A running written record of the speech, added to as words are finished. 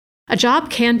A job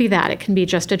can be that. It can be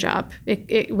just a job,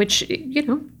 which,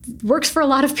 works for a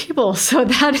lot of people. So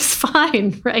that is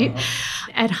fine, right?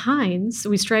 Uh-huh. At Hines,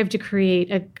 we strive to create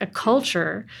a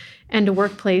culture and a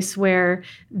workplace where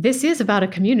this is about a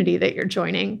community that you're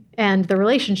joining, and the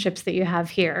relationships that you have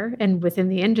here and within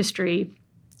the industry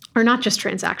are not just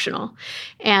transactional.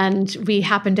 And we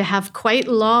happen to have quite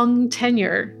long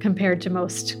tenure compared to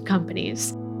most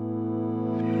companies.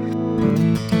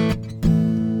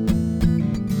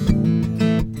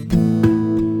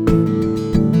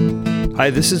 Hi,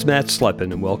 this is Matt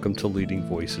Sleppen, and welcome to Leading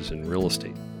Voices in Real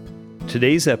Estate.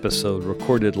 Today's episode,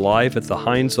 recorded live at the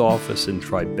Hines office in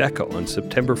Tribeca on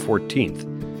September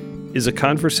 14th, is a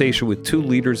conversation with two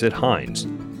leaders at Hines,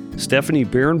 Stephanie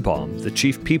Biernbaum, the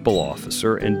Chief People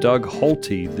Officer, and Doug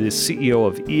Holte, the CEO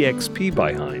of EXP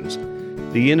by Hines,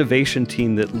 the innovation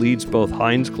team that leads both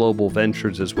Hines Global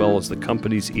Ventures as well as the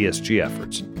company's ESG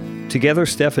efforts. Together,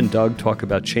 Steph and Doug talk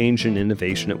about change and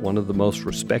innovation at one of the most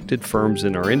respected firms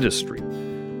in our industry,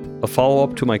 a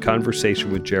follow-up to my conversation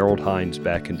with Gerald Hines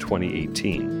back in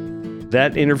 2018.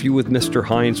 That interview with Mr.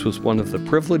 Hines was one of the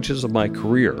privileges of my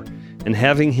career, and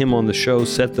having him on the show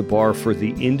set the bar for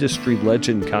the industry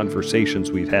legend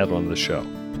conversations we've had on the show.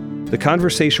 The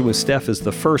conversation with Steph is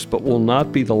the first, but will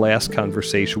not be the last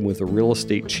conversation with a real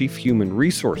estate chief human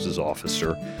resources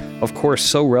officer, of course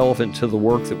so relevant to the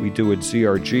work that we do at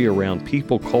ZRG around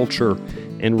people, culture,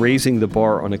 and raising the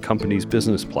bar on a company's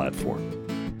business platform.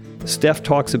 Steph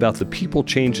talks about the people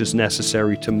changes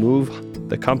necessary to move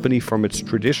the company from its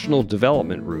traditional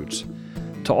development roots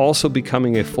to also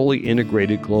becoming a fully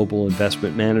integrated global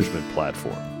investment management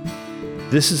platform.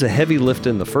 This is a heavy lift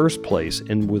in the first place,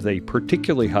 and with a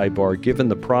particularly high bar given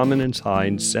the prominence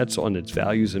Hines sets on its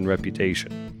values and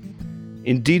reputation.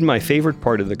 Indeed, my favorite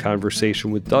part of the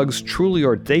conversation with Doug's truly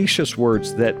audacious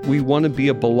words that we want to be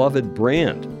a beloved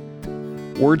brand.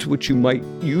 Words which you might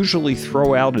usually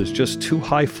throw out as just too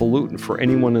highfalutin for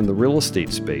anyone in the real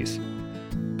estate space.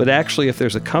 But actually, if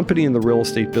there's a company in the real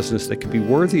estate business that could be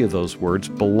worthy of those words,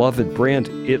 beloved brand,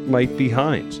 it might be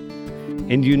Hines.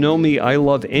 And you know me, I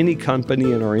love any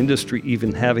company in our industry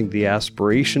even having the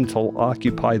aspiration to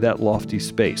occupy that lofty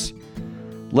space.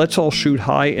 Let's all shoot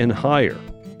high and higher.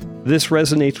 This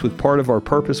resonates with part of our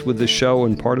purpose with the show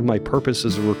and part of my purpose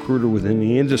as a recruiter within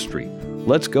the industry.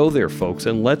 Let's go there, folks,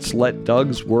 and let's let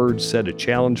Doug's words set a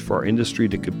challenge for our industry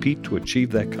to compete to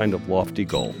achieve that kind of lofty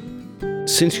goal.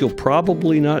 Since you'll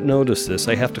probably not notice this,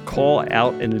 I have to call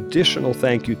out an additional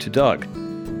thank you to Doug.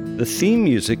 The theme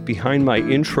music behind my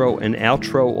intro and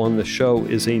outro on the show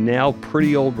is a now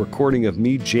pretty old recording of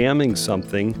me jamming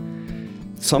something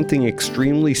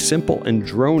extremely simple and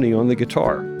drony on the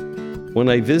guitar. When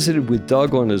I visited with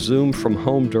Doug on a Zoom from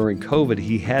home during COVID,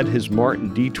 he had his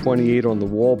Martin D28 on the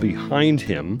wall behind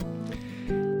him,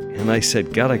 and I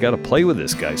said, God, I gotta play with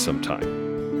this guy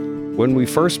sometime. When we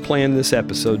first planned this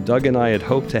episode, Doug and I had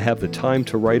hoped to have the time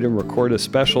to write and record a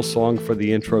special song for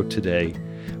the intro today,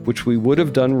 which we would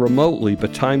have done remotely,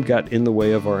 but time got in the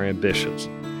way of our ambitions.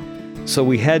 So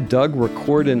we had Doug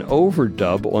record an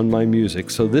overdub on my music,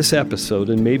 so this episode,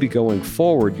 and maybe going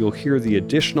forward, you'll hear the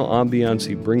additional ambiance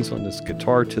he brings on his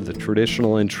guitar to the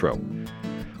traditional intro.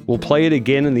 We'll play it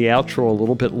again in the outro a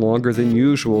little bit longer than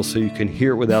usual so you can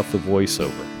hear it without the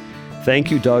voiceover.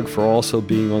 Thank you, Doug, for also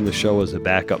being on the show as a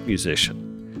backup musician.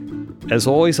 As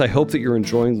always, I hope that you're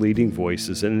enjoying Leading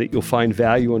Voices and that you'll find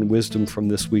value and wisdom from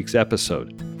this week's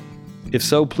episode. If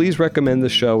so, please recommend the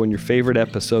show and your favorite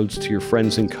episodes to your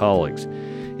friends and colleagues.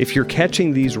 If you're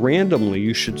catching these randomly,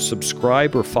 you should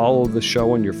subscribe or follow the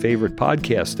show on your favorite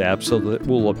podcast app so that it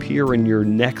will appear in your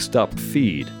next up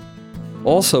feed.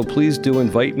 Also, please do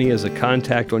invite me as a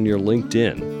contact on your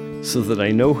LinkedIn so that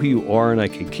I know who you are and I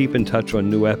can keep in touch on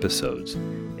new episodes.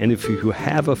 And if you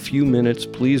have a few minutes,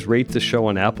 please rate the show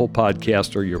on Apple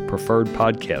Podcast or your preferred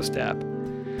podcast app.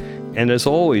 And as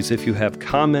always, if you have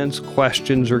comments,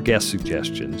 questions, or guest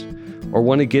suggestions, or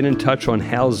want to get in touch on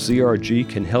how ZRG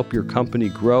can help your company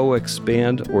grow,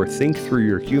 expand, or think through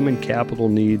your human capital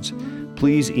needs,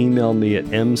 please email me at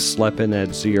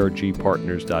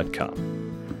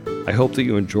msleppen@zrgpartners.com. I hope that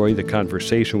you enjoy the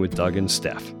conversation with Doug and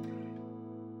Steph.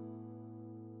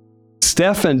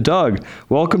 Steph and Doug,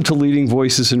 welcome to Leading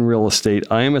Voices in Real Estate.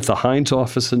 I am at the Hines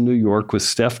office in New York with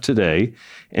Steph today,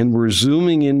 and we're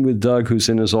zooming in with Doug, who's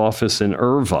in his office in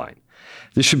Irvine.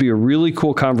 This should be a really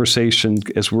cool conversation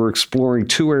as we're exploring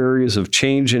two areas of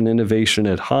change and innovation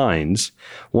at Hines,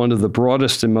 one of the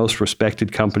broadest and most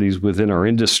respected companies within our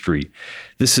industry.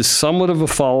 This is somewhat of a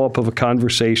follow-up of a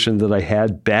conversation that I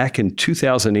had back in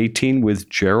 2018 with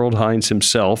Gerald Hines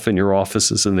himself in your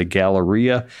offices in the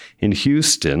Galleria in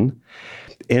Houston.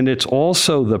 And it's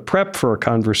also the prep for a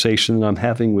conversation that I'm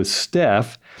having with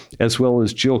Steph, as well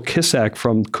as Jill Kissack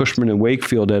from Cushman &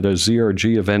 Wakefield at a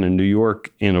ZRG event in New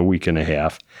York in a week and a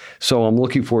half. So I'm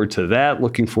looking forward to that,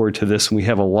 looking forward to this, and we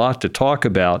have a lot to talk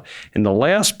about. And the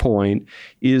last point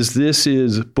is this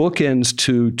is bookends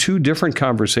to two different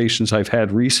conversations I've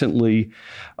had recently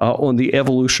on the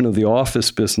evolution of the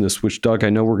office business, which, Doug, I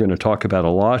know we're going to talk about a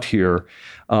lot here.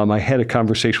 I had a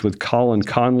conversation with Colin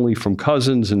Connolly from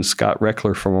Cousins and Scott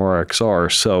Reckler from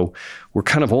RXR. So we're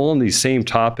kind of all on these same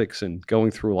topics and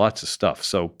going through lots of stuff.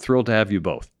 So thrilled to have you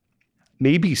both.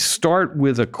 Maybe start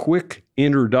with a quick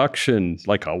introduction,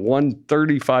 like a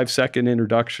 135-second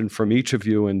introduction from each of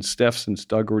you. And Steph, since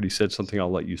Doug already said something, I'll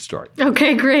let you start.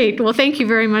 Okay, great. Well, thank you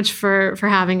very much for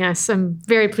having us. I'm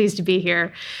very pleased to be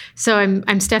here. So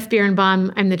I'm Steph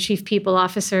Biernbaum. I'm the Chief People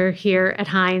Officer here at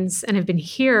Hines, and I've been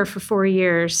here for 4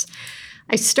 years.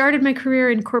 I started my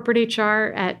career in corporate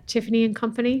HR at Tiffany &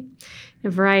 Company, a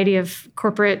variety of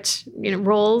corporate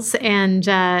roles, and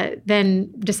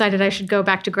then decided I should go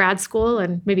back to grad school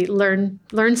and maybe learn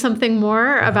something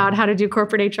more about how to do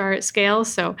corporate HR at scale.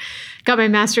 So got my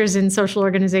master's in social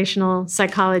organizational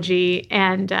psychology,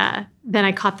 and then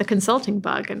I caught the consulting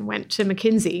bug and went to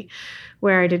McKinsey,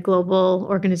 where I did global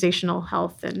organizational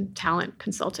health and talent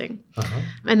consulting.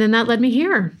 And then that led me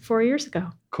here 4 years ago.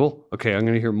 Cool. Okay, I'm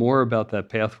going to hear more about that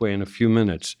pathway in a few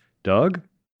minutes. Doug?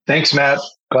 Thanks, Matt.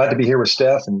 Glad to be here with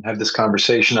Steph and have this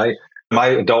conversation. My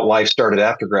adult life started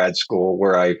after grad school,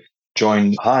 where I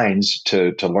joined Hines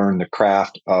to learn the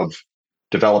craft of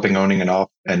developing, owning,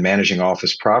 and managing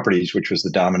office properties, which was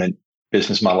the dominant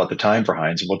business model at the time for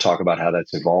Hines. And we'll talk about how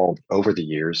that's evolved over the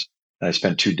years. And I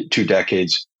spent two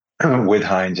decades with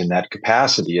Hines in that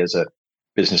capacity as a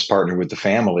business partner with the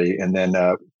family, and then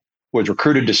was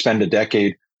recruited to spend a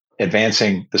decade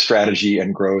advancing the strategy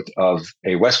and growth of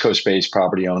a West Coast-based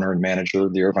property owner and manager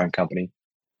of the Irvine Company,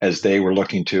 as they were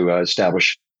looking to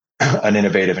establish an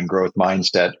innovative and growth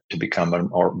mindset to become a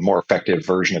more effective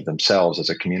version of themselves as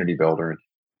a community builder.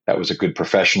 That was a good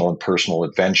professional and personal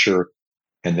adventure.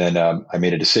 And then I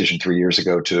made a decision 3 years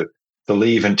ago to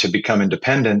leave and to become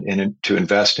independent and to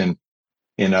invest in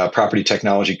property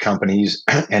technology companies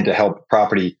and to help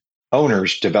property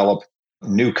owners develop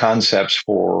new concepts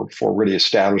for really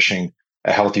establishing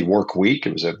a healthy work week.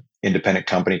 It was an independent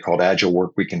company called Agile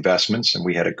Work Week Investments, and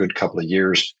we had a good couple of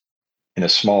years in a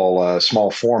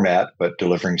small format, but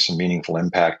delivering some meaningful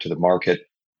impact to the market.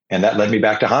 And that led me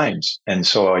back to Hines. And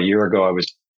so a year ago, I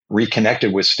was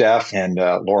reconnected with Steph and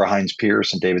Laura Hines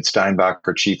Pierce and David Steinbach,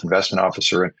 our Chief Investment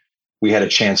Officer. And we had a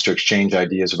chance to exchange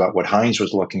ideas about what Hines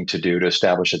was looking to do to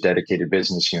establish a dedicated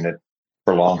business unit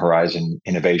for long horizon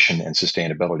innovation and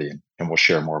sustainability. And we'll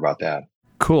share more about that.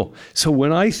 Cool. So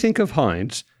when I think of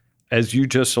Hines, as you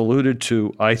just alluded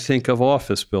to, I think of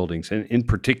office buildings. And in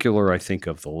particular, I think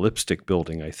of the Lipstick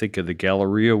Building. I think of the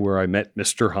Galleria where I met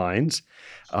Mr. Hines.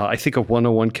 I think of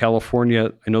 101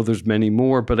 California. I know there's many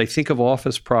more, but I think of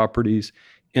office properties.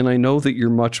 And I know that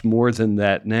you're much more than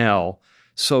that now.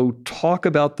 So talk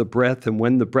about the breadth and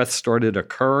when the breadth started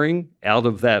occurring out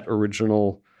of that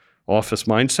original office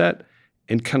mindset,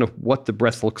 and kind of what the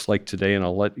breadth looks like today. And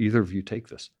I'll let either of you take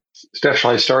this. Steph,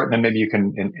 shall I start? And then maybe you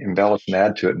can embellish and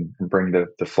add to it and bring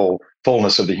the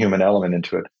fullness of the human element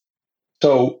into it.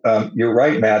 So you're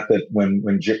right, Matt, that when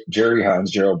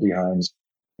Gerald D. Hines,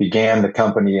 began the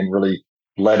company and really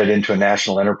led it into a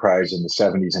national enterprise in the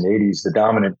 70s and 80s, the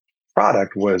dominant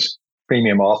product was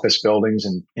premium office buildings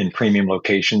in premium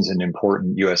locations in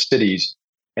important U.S. cities.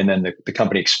 And then the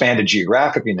company expanded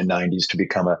geographically in the 90s to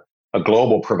become a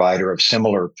global provider of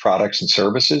similar products and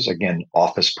services, again,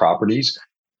 office properties.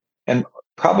 And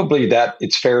probably that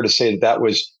it's fair to say that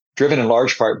was driven in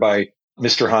large part by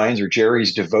Mr. Hines or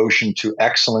Jerry's devotion to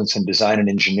excellence in design and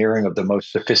engineering of the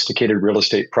most sophisticated real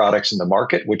estate products in the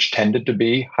market, which tended to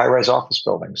be high-rise office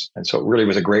buildings. And so it really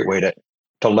was a great way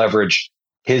to leverage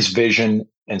his vision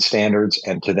and standards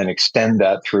and to then extend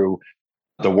that through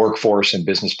the workforce and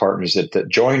business partners that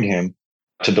joined him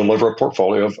to deliver a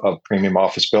portfolio of premium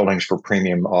office buildings for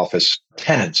premium office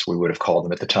tenants, we would have called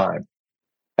them at the time.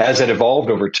 As it evolved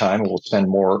over time, and we'll spend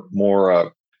more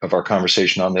of our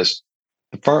conversation on this,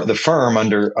 the firm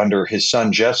under his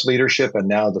son Jeff's leadership, and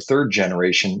now the third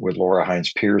generation with Laura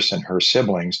Hines Pierce and her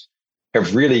siblings,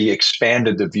 have really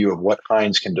expanded the view of what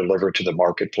Hines can deliver to the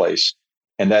marketplace.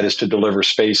 And that is to deliver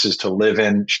spaces to live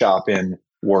in, shop in,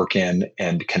 work in,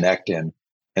 and connect in.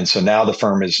 And so now the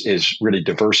firm is really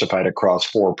diversified across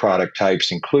 4 product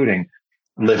types, including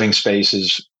living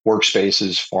spaces,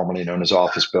 workspaces, formerly known as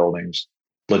office buildings,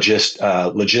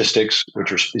 logistics,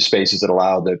 which are spaces that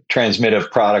allow the transmit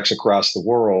of products across the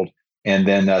world, and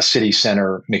then city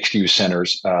center mixed-use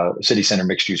centers, city center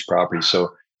mixed-use properties.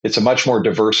 So it's a much more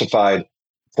diversified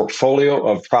portfolio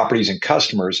of properties and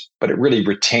customers, but it really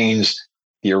retains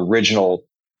the original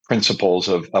principles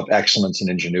of excellence and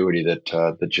ingenuity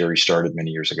that Jerry started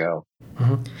many years ago.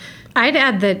 I'd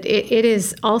add that it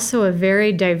is also a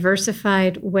very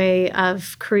diversified way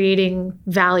of creating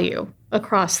value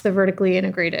across the vertically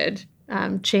integrated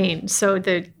chain. So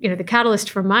the catalyst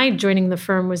for my joining the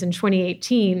firm was in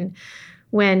 2018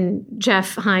 when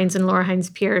Jeff Hines and Laura Hines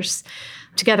Pierce,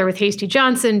 together with Hasty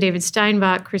Johnson, David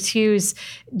Steinbach, Chris Hughes,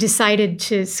 decided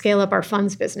to scale up our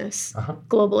funds business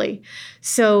globally.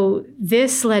 So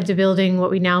this led to building what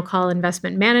we now call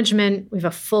investment management. We have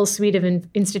a full suite of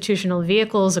institutional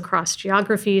vehicles across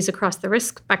geographies, across the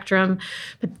risk spectrum.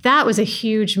 But that was a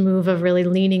huge move of really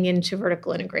leaning into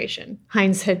vertical integration.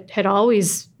 Hines had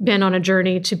always been on a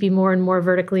journey to be more and more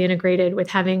vertically integrated with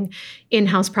having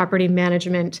in-house property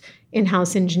management,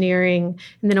 in-house engineering,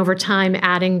 and then over time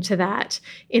adding to that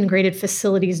integrated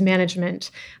facilities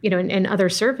management, and other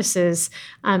services,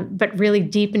 but really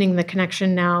deepening the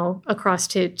connection now across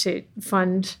to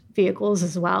fund vehicles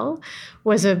as well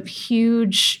was a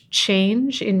huge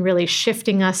change in really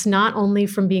shifting us not only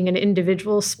from being an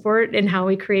individual sport in how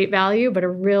we create value, but a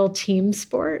real team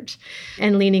sport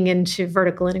and leaning into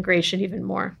vertical integration even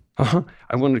more.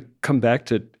 I want to come back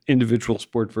to individual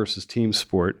sport versus team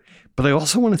sport, but I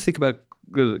also want to think about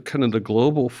kind of the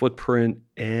global footprint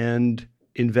and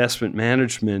investment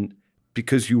management,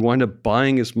 because you wind up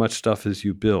buying as much stuff as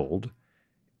you build.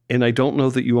 And I don't know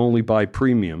that you only buy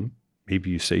premium. Maybe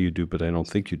you say you do, but I don't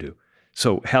think you do.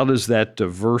 So how does that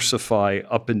diversify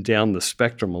up and down the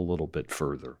spectrum a little bit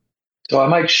further? So I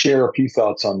might share a few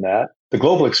thoughts on that. The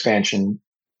global expansion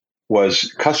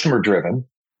was customer driven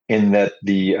in that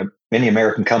the many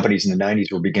American companies in the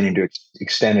 90s were beginning to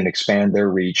extend and expand their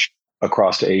reach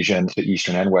across to Asia and to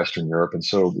Eastern and Western Europe. And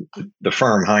so the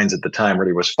firm Hines at the time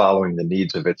really was following the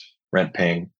needs of its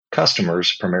rent-paying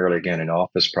customers, primarily again in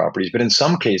office properties. But in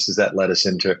some cases that led us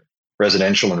into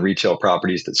residential and retail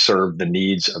properties that served the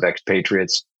needs of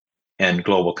expatriates and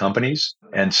global companies.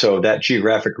 And so that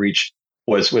geographic reach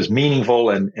was meaningful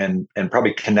and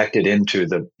probably connected into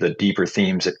the deeper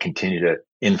themes that continue to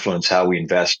influence how we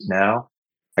invest now.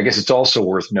 I guess it's also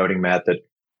worth noting, Matt, that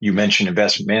you mentioned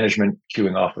investment management,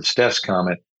 queuing off of Steph's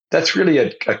comment. That's really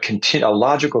a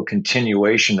logical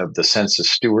continuation of the sense of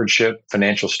stewardship,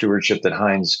 financial stewardship that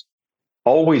Hines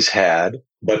always had,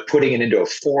 but putting it into a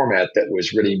format that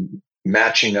was really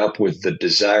matching up with the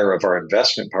desire of our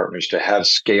investment partners to have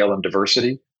scale and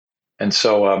diversity. And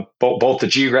so both the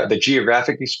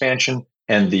geographic expansion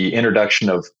and the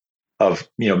introduction of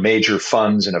major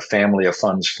funds in a family of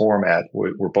funds format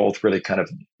were both really kind of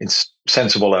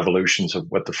sensible evolutions of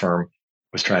what the firm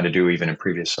was trying to do even in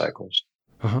previous cycles.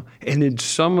 And in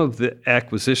some of the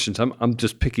acquisitions, I'm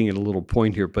just picking at a little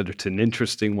point here, but it's an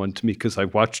interesting one to me because I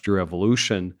watched your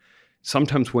evolution.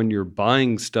 Sometimes when you're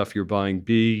buying stuff, you're buying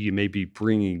B, you may be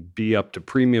bringing B up to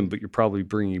premium, but you're probably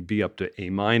bringing B up to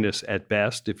A- at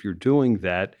best if you're doing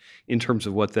that in terms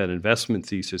of what that investment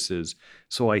thesis is.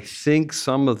 So I think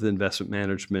some of the investment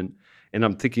management, and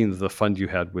I'm thinking of the fund you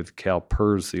had with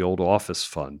CalPERS, the old office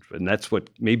fund, and that's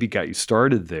what maybe got you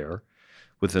started there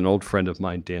with an old friend of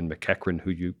mine, Dan McEachran,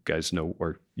 who you guys know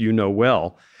or you know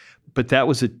well. But that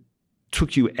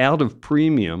took you out of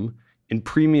premium. And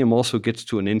premium also gets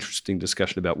to an interesting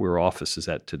discussion about where office is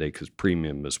at today, because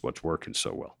premium is what's working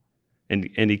so well. And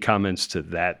any comments to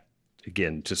that?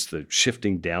 Again, just the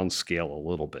shifting downscale a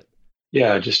little bit.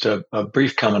 Yeah, just a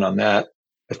brief comment on that.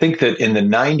 I think that in the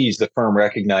 90s, the firm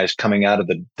recognized coming out of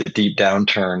the deep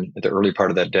downturn at the early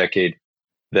part of that decade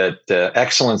that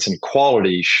excellence and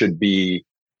quality should be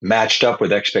matched up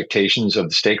with expectations of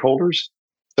the stakeholders.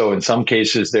 So in some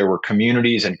cases, there were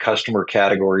communities and customer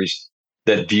categories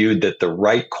that viewed that the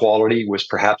right quality was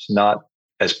perhaps not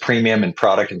as premium in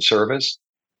product and service.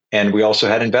 And we also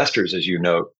had investors, as you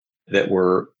note, that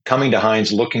were coming to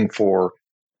Hines looking for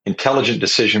intelligent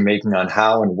decision-making on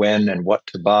how and when and what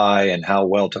to buy and how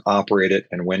well to operate it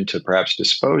and when to perhaps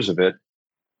dispose of it,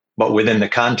 but within the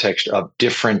context of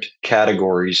different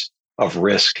categories of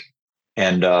risk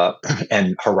and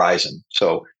horizon.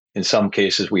 So in some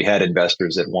cases, we had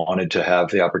investors that wanted to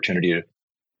have the opportunity to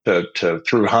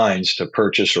through Hines to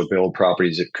purchase or build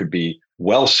properties that could be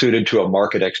well suited to a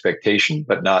market expectation,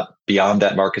 but not beyond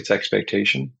that market's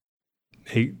expectation.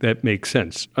 Hey, that makes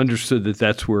sense. Understood that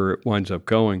that's where it winds up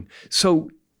going.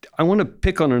 So I want to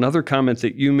pick on another comment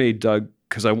that you made, Doug,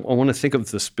 because I want to think of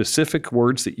the specific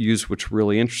words that you use, which are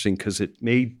really interesting, because it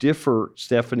may differ,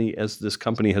 Stephanie, as this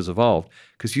company has evolved.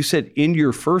 Because you said in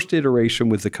your first iteration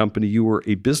with the company, you were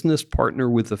a business partner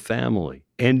with the family.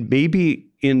 And maybe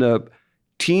in a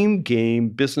team game,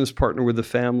 business partner with the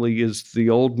family is the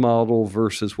old model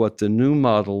versus what the new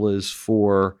model is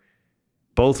for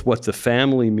both what the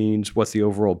family means, what the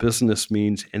overall business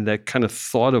means, and that kind of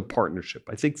thought of partnership.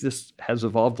 I think this has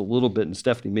evolved a little bit, and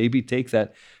Stephanie, maybe take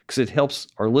that because it helps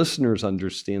our listeners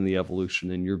understand the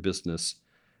evolution in your business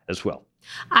as well.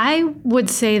 I would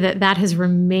say that that has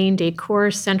remained a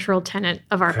core central tenet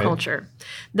of our culture.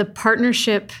 The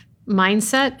partnership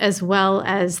mindset, as well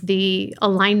as the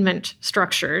alignment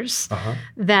structures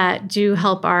that do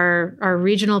help our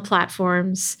regional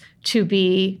platforms to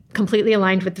be completely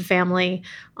aligned with the family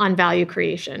on value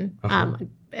creation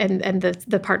and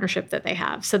the partnership that they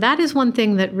have. So that is one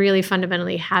thing that really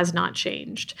fundamentally has not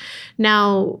changed.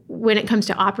 Now, when it comes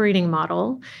to operating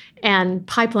model and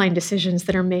pipeline decisions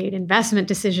that are made, investment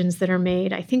decisions that are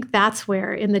made, I think that's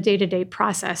where in the day-to-day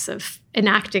process of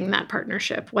enacting that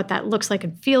partnership, what that looks like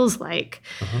and feels like,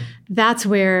 that's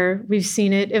where we've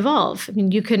seen it evolve. I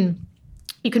mean, you can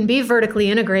be vertically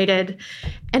integrated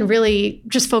and really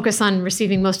just focus on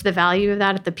receiving most of the value of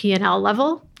that at the P&L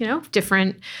level. You know,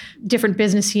 different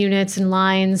business units and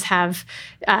lines have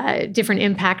different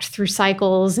impact through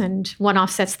cycles, and one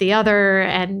offsets the other.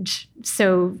 And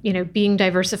so, you know, being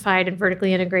diversified and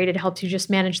vertically integrated helps you just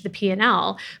manage the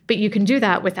P&L. But you can do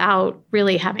that without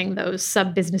really having those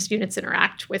sub-business units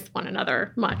interact with one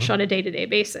another much on a day-to-day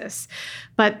basis.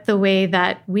 But the way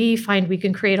that we find we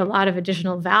can create a lot of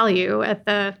additional value at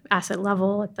the asset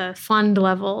level, at the fund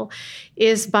level,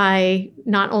 is by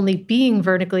not only being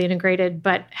vertically integrated,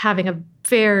 but having a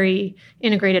very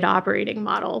integrated operating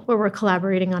model where we're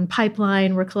collaborating on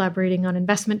pipeline, we're collaborating on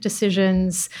investment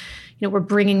decisions. You know, we're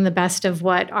bringing the best of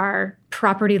what our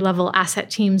property level asset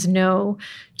teams know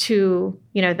to,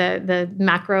 you know, the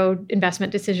macro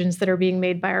investment decisions that are being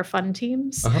made by our fund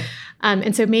teams.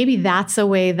 And so maybe that's a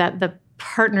way that the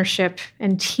partnership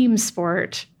and team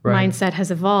sport mindset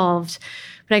has evolved.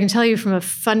 But I can tell you from a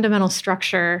fundamental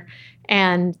structure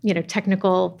and, you know,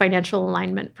 technical financial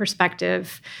alignment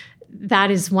perspective,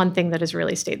 that is one thing that has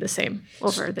really stayed the same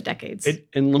over the decades.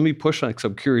 And let me push on it because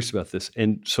I'm curious about this.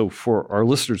 And so for our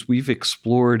listeners, we've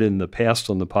explored in the past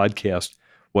on the podcast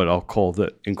what I'll call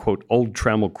the, in quote, old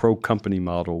Trammell Crow company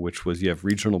model, which was you have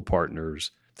regional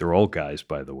partners. They're all guys,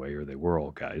 by the way, or they were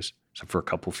all guys, except for a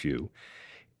couple few.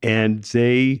 And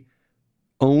they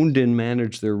owned and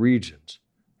managed their regions.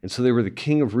 And so they were the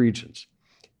king of regions.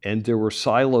 And there were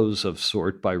silos of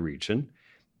sort by region.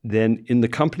 Then in the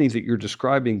company that you're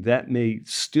describing, that may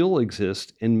still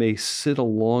exist and may sit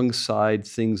alongside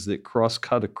things that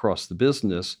cross-cut across the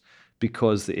business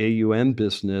because the AUM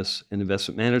business and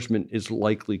investment management is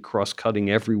likely cross-cutting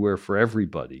everywhere for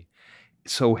everybody.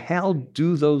 So how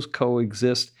do those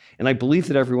coexist? And I believe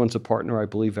that everyone's a partner. I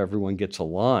believe everyone gets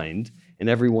aligned and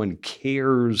everyone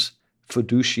cares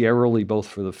fiduciarily both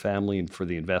for the family and for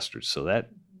the investors. So that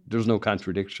there's no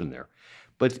contradiction there.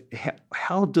 But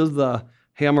how does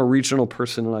hey, I'm a regional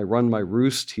person and I run my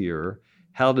roost here,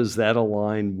 how does that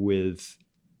align with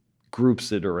groups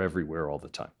that are everywhere all the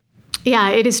time? Yeah,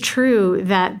 it is true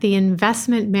that the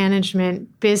investment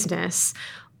management business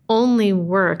only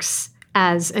works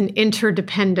as an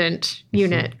interdependent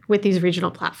unit with these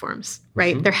regional platforms,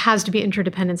 right? There has to be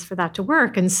interdependence for that to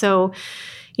work. And so,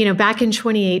 you know, back in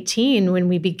 2018, when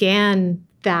we began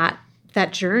that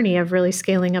journey of really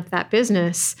scaling up that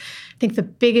business, I think the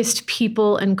biggest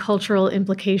people and cultural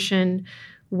implication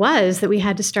was that we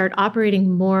had to start operating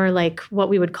more like what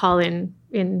we would call in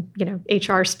you know,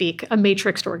 HR speak, a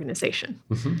matrixed organization,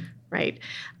 right?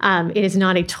 It is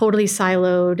not a totally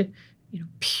siloed, you know,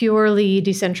 purely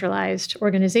decentralized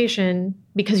organization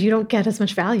because you don't get as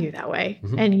much value that way.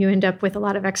 And you end up with a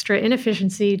lot of extra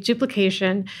inefficiency,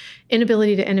 duplication,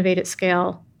 inability to innovate at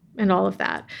scale, and all of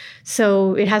that.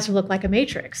 So it has to look like a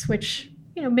matrix, which,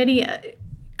 you know, many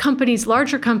companies,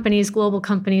 larger companies, global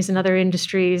companies in other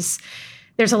industries,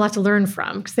 there's a lot to learn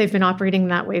from because they've been operating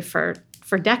that way for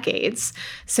decades.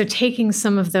 So taking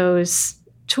some of those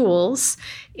tools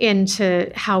into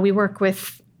how we work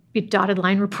with dotted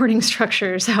line reporting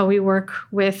structures, how we work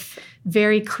with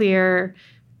very clear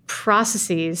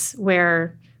processes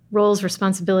where roles,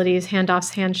 responsibilities,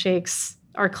 handoffs, handshakes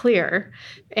are clear,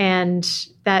 and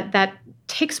that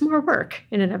takes more work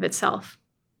in and of itself.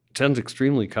 Sounds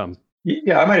extremely common.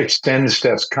 Yeah, I might extend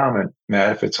Steph's comment,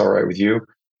 Matt, if it's all right with you,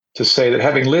 to say that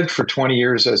having lived for 20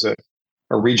 years as a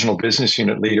regional business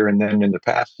unit leader, and then in the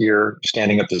past year,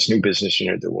 standing up this new business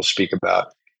unit that we'll speak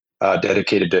about,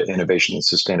 dedicated to innovation and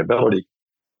sustainability,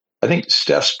 I think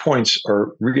Steph's points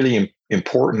are really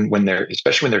important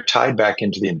especially when they're tied back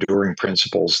into the enduring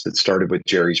principles that started with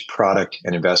Jerry's product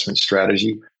and investment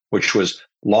strategy, which was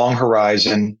long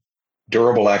horizon,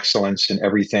 durable excellence in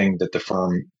everything that the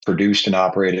firm produced and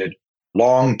operated,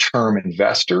 long-term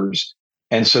investors.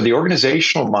 And so the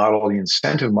organizational model, the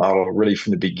incentive model, really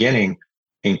from the beginning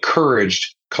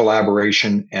encouraged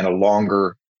collaboration and a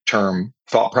longer term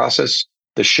thought process,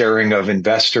 the sharing of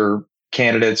investor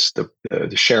candidates, the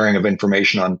sharing of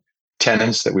information on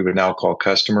tenants that we would now call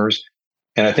customers.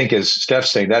 And I think, as Steph's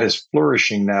saying, that is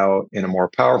flourishing now in a more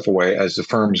powerful way as the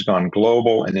firm's gone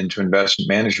global and into investment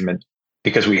management,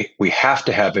 because we have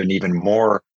to have an even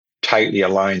more tightly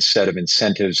aligned set of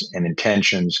incentives and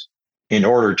intentions in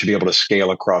order to be able to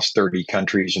scale across 30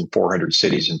 countries and 400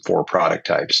 cities and 4 product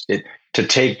types. To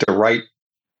take the right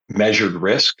measured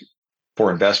risk for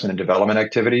investment and development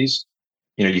activities,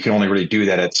 you can only really do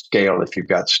that at scale if you've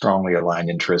got strongly aligned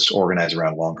interests organized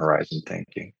around long horizon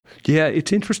thinking. Yeah,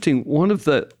 it's interesting. One of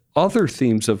the other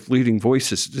themes of Leading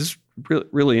Voices, this is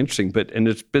really interesting, and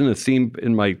it's been a theme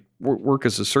in my work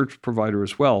as a search provider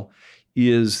as well,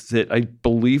 is that I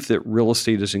believe that real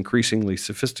estate is increasingly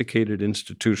sophisticated,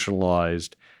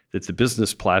 institutionalized, that the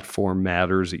business platform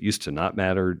matters. It used to not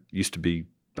matter. It used to be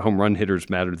home run hitters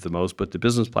mattered the most, but the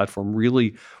business platform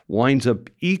really winds up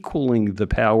equaling the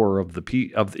power of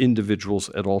of individuals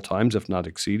at all times, if not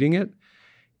exceeding it.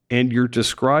 And you're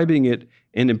describing it,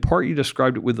 and in part you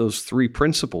described it with those 3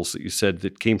 principles that you said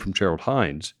that came from Gerald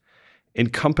Hines.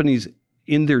 And companies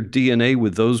in their DNA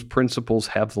with those principles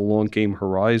have the long game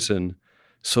horizon.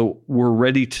 So we're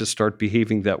ready to start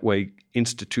behaving that way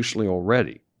institutionally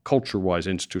already, culture-wise,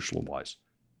 institutional-wise.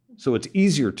 So it's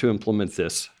easier to implement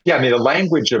this. Yeah, I mean, the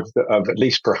language of at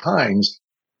least for Hines,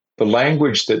 the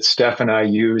language that Steph and I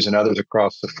use and others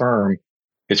across the firm,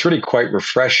 it's really quite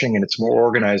refreshing, and it's more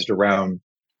organized around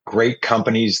great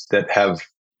companies that have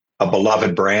a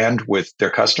beloved brand with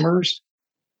their customers.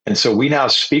 And so we now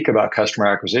speak about customer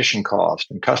acquisition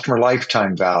cost and customer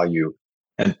lifetime value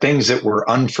and things that were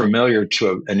unfamiliar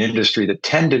to an industry that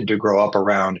tended to grow up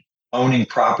around owning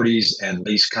properties and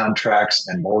lease contracts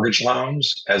and mortgage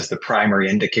loans as the primary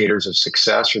indicators of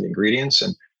success or the ingredients.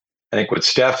 And I think what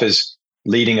Steph is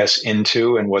leading us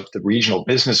into and what the regional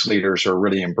business leaders are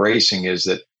really embracing is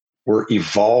that we're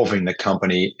evolving the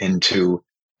company into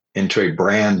a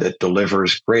brand that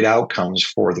delivers great outcomes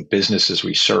for the businesses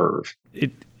we serve.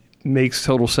 It makes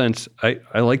total sense.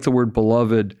 I like the word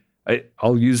beloved.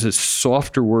 I'll use a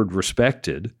softer word,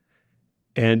 respected.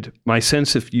 And my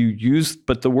sense,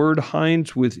 but the word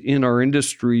Hines within our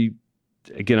industry,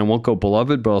 again, I won't go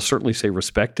beloved, but I'll certainly say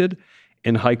respected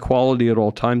and high quality at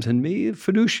all times, and maybe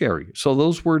fiduciary. So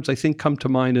those words, I think, come to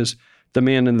mind as the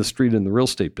man in the street in the real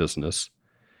estate business.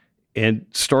 And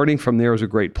starting from there is a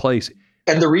great place.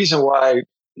 And the reason why,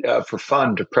 for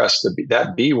fun, to press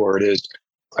that B word is,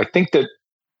 I think that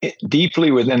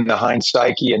deeply within the Hines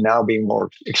psyche and now being more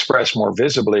expressed more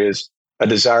visibly is a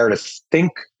desire to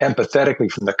think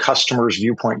empathetically from the customer's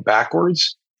viewpoint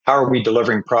backwards. How are we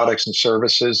delivering products and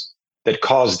services that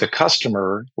cause the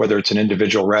customer, whether it's an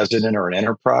individual resident or an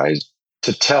enterprise,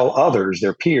 to tell others,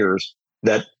 their peers,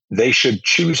 that they should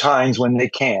choose Hines when they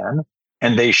can,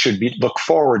 and they should look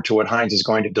forward to what Hines is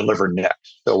going to deliver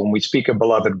next. So when we speak of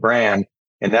beloved brand,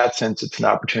 in that sense, it's an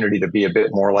opportunity to be a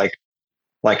bit more like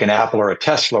an Apple or a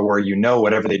Tesla, where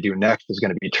whatever they do next is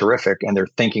going to be terrific, and they're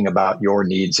thinking about your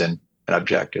needs and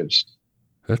objectives.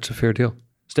 That's a fair deal.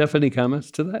 Steph, any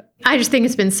comments to that? I just think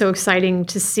it's been so exciting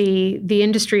to see the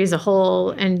industry as a whole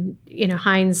and,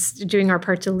 Hines doing our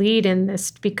part to lead in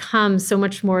this become so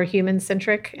much more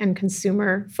human-centric and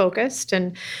consumer-focused,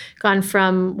 and gone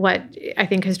from what I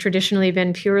think has traditionally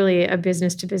been purely a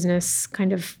business-to-business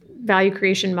kind of value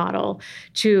creation model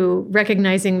to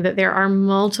recognizing that there are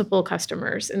multiple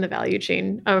customers in the value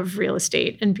chain of real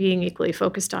estate and being equally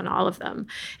focused on all of them.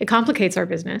 It complicates our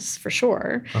business for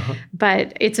sure,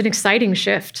 but it's an exciting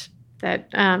shift that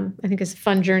I think is a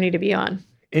fun journey to be on.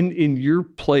 And in your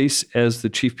place as the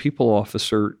Chief People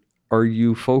Officer, are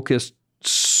you focused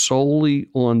solely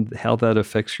on how that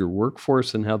affects your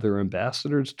workforce and how they're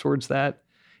ambassadors towards that?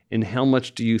 And how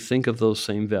much do you think of those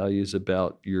same values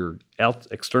about your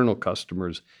external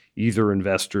customers, either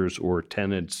investors or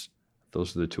tenants?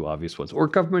 Those are the 2 obvious ones. Or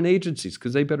government agencies,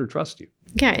 because they better trust you.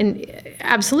 Yeah, and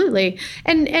absolutely.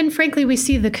 And frankly, we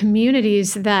see the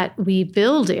communities that we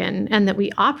build in and that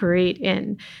we operate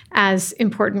in as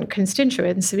important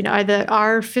constituents. I mean,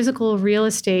 our physical real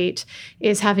estate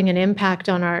is having an impact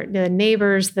on the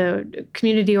neighbors, the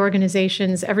community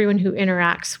organizations, everyone who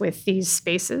interacts with these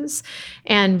spaces.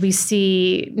 And we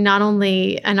see not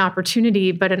only an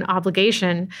opportunity, but an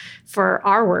obligation for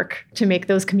our work to make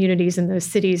those communities and those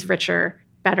cities richer,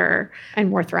 better, and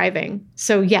more thriving.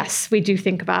 So yes, we do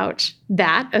think about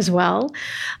that as well.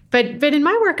 But in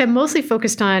my work, I'm mostly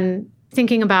focused on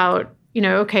thinking about,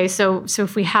 okay, so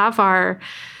if we have our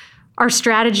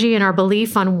strategy and our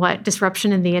belief on what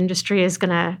disruption in the industry is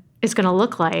gonna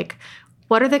look like,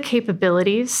 what are the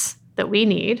capabilities that we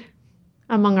need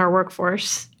among our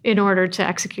workforce in order to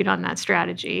execute on that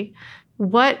strategy?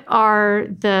 What are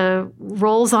the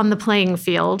roles on the playing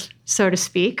field, so to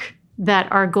speak,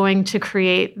 that are going to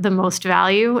create the most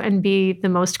value and be the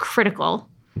most critical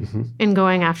in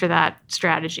going after that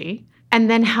strategy? And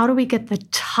then how do we get the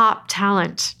top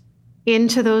talent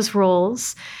into those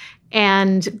roles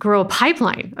and grow a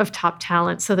pipeline of top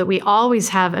talent so that we always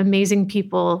have amazing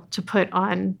people to put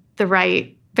on the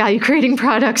right value-creating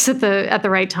products at the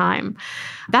right time?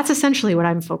 That's essentially what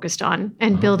I'm focused on,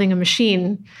 and building a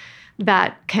machine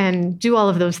that can do all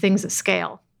of those things at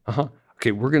scale.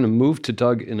 Okay, we're going to move to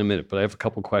Doug in a minute, but I have a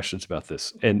couple questions about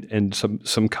this and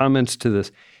some comments to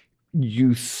this.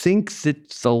 You think that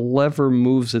the lever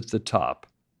moves at the top,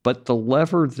 but the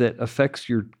lever that affects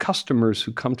your customers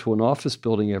who come to an office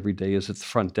building every day is at the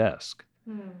front desk.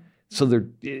 So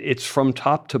it's from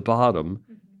top to bottom,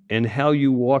 and how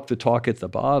you walk the talk at the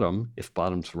bottom, if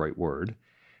bottom's the right word,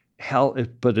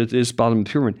 but it is bottom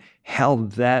pyramid, how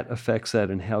that affects that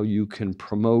and how you can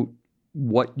promote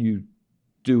what you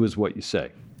do is what you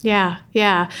say.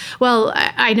 Yeah. Well,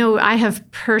 I know I have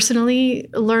personally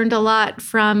learned a lot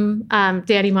from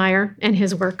Danny Meyer and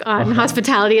his work on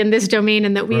hospitality in this domain,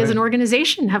 and that we as an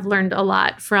organization have learned a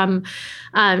lot from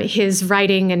his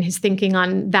writing and his thinking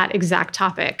on that exact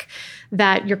topic,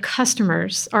 that your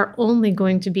customers are only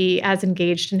going to be as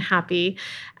engaged and happy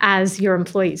as your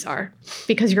employees are,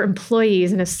 because your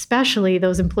employees, and especially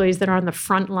those employees that are on the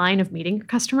front line of meeting your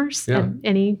customers at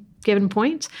any given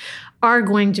point, are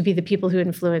going to be the people who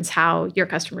influence how your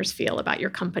customers feel about your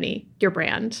company, your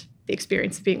brand, the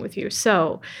experience of being with you.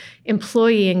 So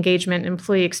employee engagement,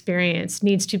 employee experience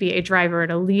needs to be a driver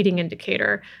and a leading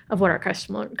indicator of what our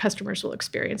customers will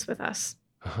experience with us.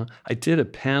 I did a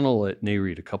panel at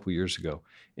NAREIT a couple years ago,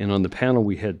 and on the panel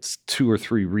we had 2 or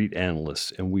 3 REIT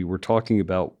analysts, and we were talking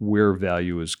about where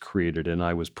value is created, and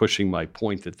I was pushing my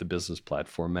point that the business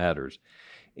platform matters.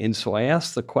 And so I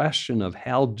asked the question of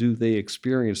how do they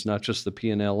experience not just the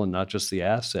P&L and not just the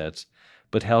assets,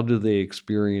 but how do they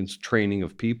experience training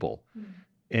of people?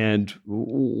 And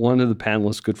one of the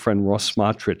panelists, good friend Ross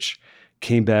Smotrich,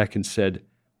 came back and said,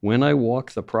 when I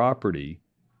walk the property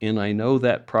and I know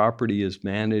that property is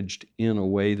managed in a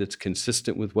way that's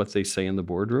consistent with what they say in the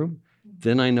boardroom,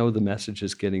 then I know the message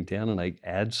is getting down and I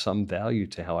add some value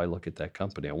to how I look at that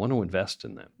company. I want to invest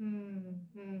in them.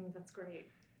 That's great.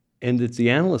 And that the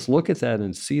analysts look at that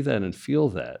and see that and feel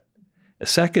that. A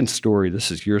second story, this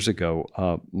is years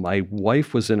ago, my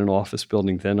wife was in an office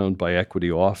building then owned by Equity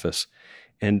Office,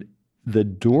 and the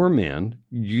doorman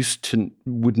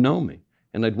would know me.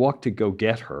 And I'd walk to go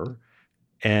get her,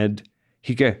 and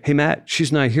he'd go, hey, Matt,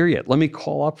 she's not here yet. Let me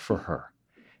call up for her.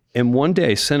 And one day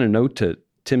I sent a note to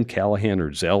Tim Callahan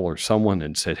or Zell or someone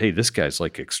and said, hey, this guy's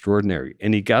like extraordinary.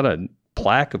 And he got a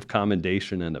plaque of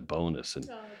commendation and a bonus. And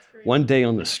one day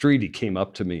on the street, he came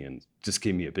up to me and just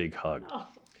gave me a big hug.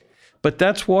 But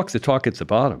that's walk the talk at the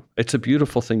bottom. It's a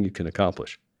beautiful thing you can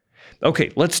accomplish.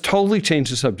 Okay, let's totally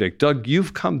change the subject. Doug,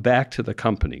 you've come back to the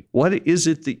company. What is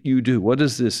it that you do? What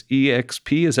is this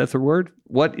EXP? Is that the word?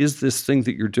 What is this thing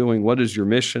that you're doing? What is your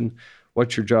mission?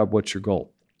 What's your job? What's your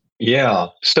goal? Yeah,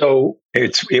 so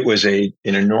it was an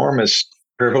enormous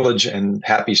privilege and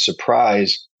happy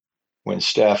surprise when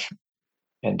Steph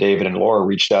and David and Laura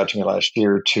reached out to me last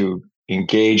year to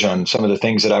engage on some of the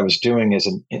things that I was doing as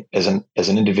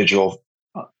an individual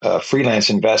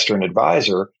freelance investor and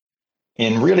advisor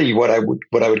in really what I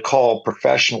would call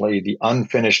professionally the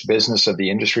unfinished business of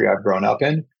the industry I've grown up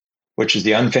in, which is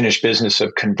the unfinished business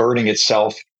of converting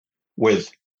itself with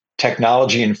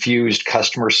technology infused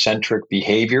customer centric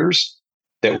behaviors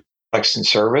that products and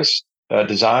service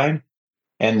design.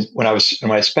 And when I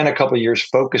spent a couple of years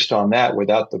focused on that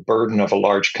without the burden of a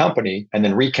large company, and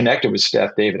then reconnected with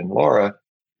Steph, David, and Laura,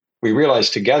 we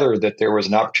realized together that there was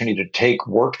an opportunity to take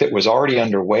work that was already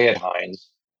underway at Hines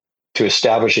to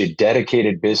establish a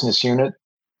dedicated business unit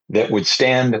that would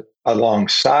stand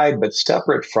alongside but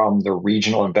separate from the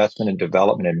regional investment and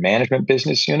development and management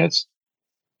business units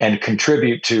and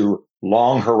contribute to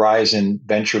long horizon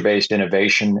venture-based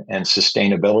innovation and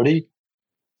sustainability.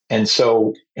 And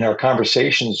so in our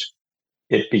conversations,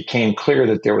 it became clear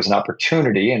that there was an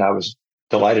opportunity, and I was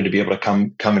delighted to be able to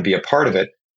come and be a part of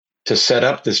it, to set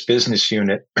up this business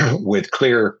unit with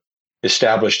clear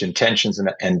established intentions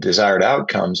and desired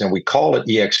outcomes. And we call it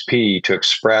EXP to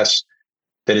express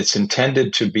that it's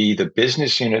intended to be the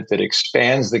business unit that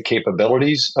expands the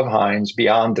capabilities of Hines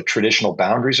beyond the traditional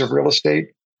boundaries of real estate,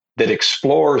 that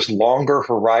explores longer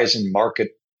horizon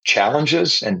market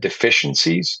challenges and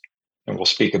deficiencies. And we'll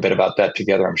speak a bit about that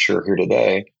together, I'm sure, here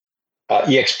today.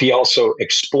 EXP also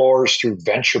explores through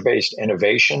venture-based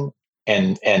innovation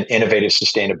and innovative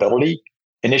sustainability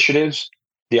initiatives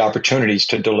the opportunities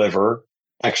to deliver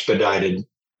expedited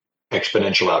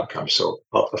exponential outcomes. So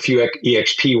a few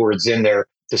EXP words in there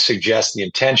to suggest the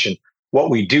intention. What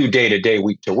we do day to day,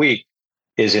 week to week,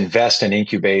 is invest and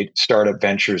incubate startup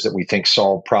ventures that we think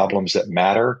solve problems that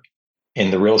matter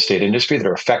in the real estate industry, that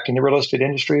are affecting the real estate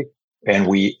industry. And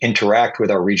we interact with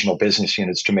our regional business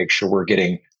units to make sure we're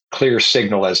getting clear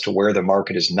signal as to where the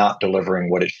market is not delivering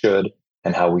what it should,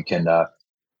 and how we can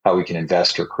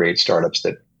invest or create startups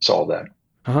that solve that.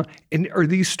 Uh-huh. And are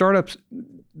these startups,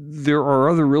 there are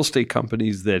other real estate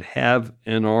companies that have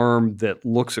an arm that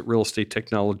looks at real estate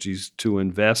technologies to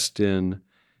invest in.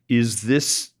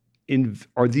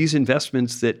 Are these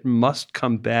investments that must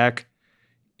come back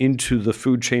into the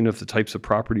food chain of the types of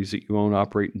properties that you own,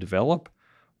 operate, and develop?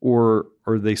 Or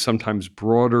are they sometimes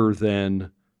broader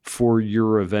than for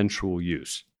your eventual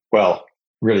use? Well,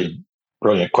 really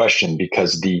brilliant question,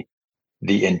 because the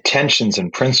intentions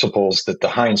and principles that the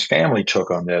Hines family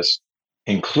took on this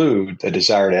include a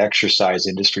desire to exercise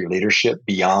industry leadership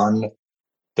beyond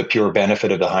the pure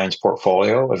benefit of the Hines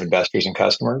portfolio of investors and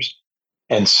customers.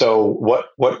 And so what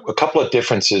a couple of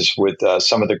differences with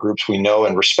some of the groups we know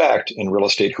and respect in real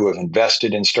estate who have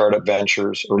invested in startup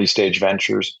ventures, early stage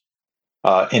ventures.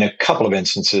 In a couple of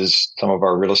instances, some of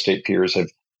our real estate peers have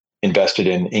invested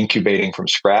in incubating from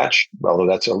scratch, although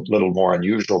that's a little more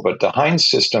unusual. But the Hines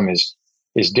system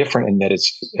is different in that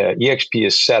it's EXP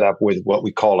is set up with what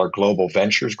we call our Global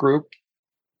Ventures Group.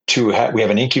 We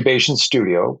have an incubation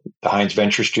studio, the Hines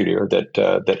Venture Studio,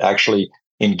 that actually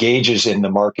engages in the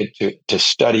market to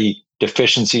study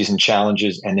deficiencies and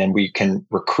challenges, and then we can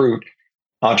recruit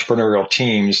entrepreneurial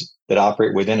teams that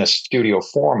operate within a studio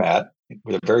format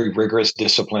with a very rigorous,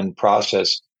 disciplined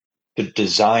process to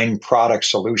design product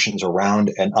solutions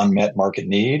around an unmet market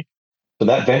need. So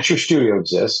that venture studio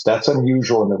exists. That's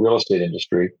unusual in the real estate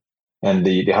industry. And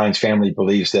the Hines family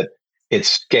believes that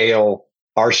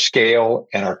our scale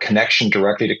and our connection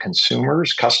directly to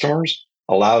customers,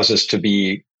 allows us to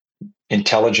be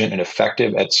intelligent and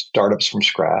effective at startups from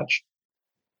scratch.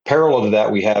 Parallel to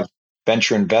that, we have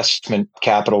venture investment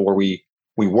capital where we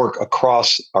work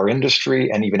across our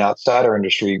industry and even outside our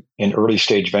industry in early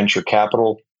stage venture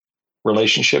capital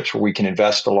relationships where we can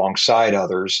invest alongside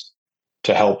others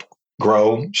to help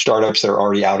grow startups that are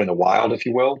already out in the wild, if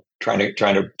you will, trying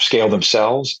to scale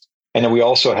themselves. And then we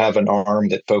also have an arm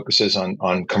that focuses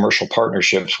on commercial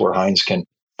partnerships where Hines can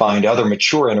find other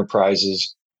mature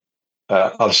enterprises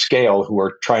of scale who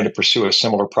are trying to pursue a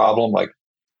similar problem like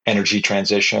energy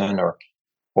transition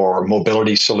or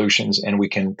mobility solutions, and we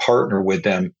can partner with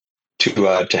them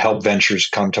to help ventures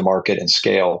come to market and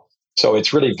scale. So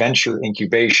it's really venture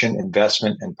incubation,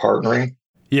 investment, and partnering.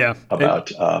 Yeah,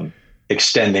 about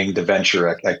extending the venture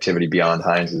activity beyond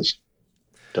Hines's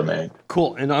domain.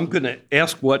 Cool. And I'm going to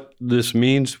ask what this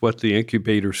means, what the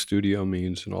incubator studio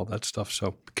means, and all that stuff.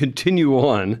 So continue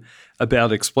on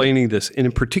about explaining this. And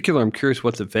in particular, I'm curious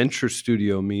what the venture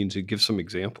studio means, and give some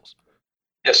examples.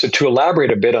 Yeah, so to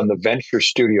elaborate a bit on the venture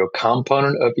studio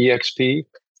component of EXP,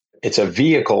 it's a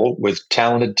vehicle with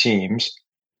talented teams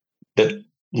that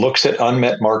looks at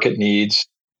unmet market needs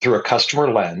through a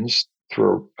customer lens,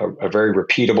 through a very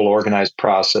repeatable, organized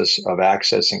process of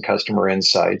accessing customer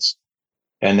insights,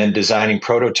 and then designing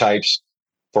prototypes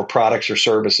for products or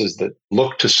services that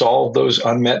look to solve those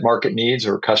unmet market needs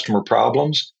or customer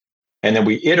problems. And then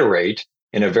we iterate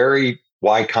in a very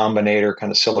Y Combinator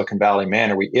kind of Silicon Valley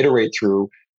manner. We iterate through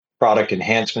product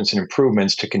enhancements and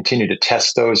improvements to continue to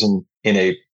test those in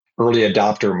a early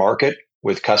adopter market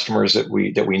with customers that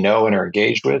we know and are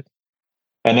engaged with.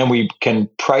 And then we can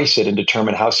price it and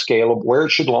determine how scalable, where it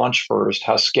should launch first,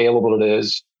 how scalable it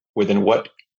is, within what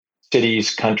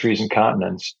cities, countries, and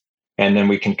continents. And then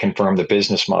we can confirm the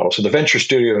business model. So the Venture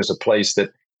Studio is a place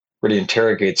that really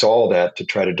interrogates all that to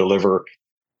try to deliver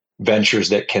ventures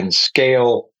that can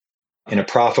scale in a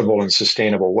profitable and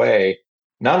sustainable way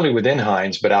not only within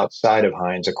Hines, but outside of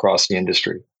Hines across the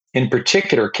industry. In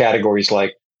particular, categories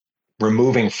like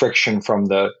removing friction from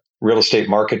the real estate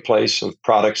marketplace of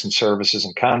products and services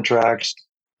and contracts,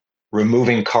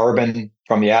 removing carbon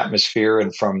from the atmosphere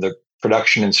and from the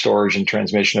production and storage and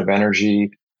transmission of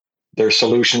energy. There are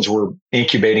solutions we're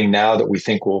incubating now that we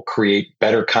think will create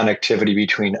better connectivity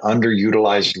between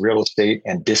underutilized real estate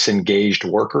and disengaged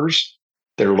workers.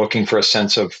 They're looking for a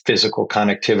sense of physical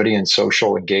connectivity and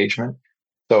social engagement.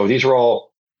 So these are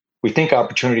all, we think,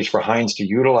 opportunities for Hines to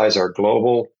utilize our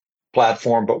global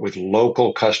platform, but with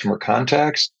local customer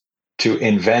contacts to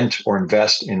invent or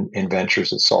invest in ventures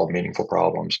that solve meaningful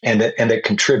problems and that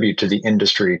contribute to the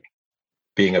industry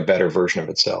being a better version of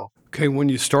itself. Okay, when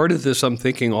you started this, I'm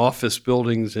thinking office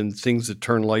buildings and things that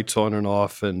turn lights on and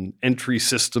off and entry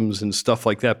systems and stuff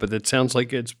like that, but it sounds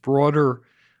like it's broader,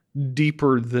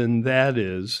 deeper than that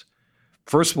is.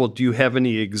 First of all, do you have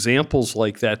any examples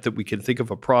like that we can think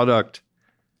of a product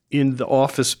in the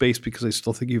office space? Because I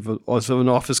still think as an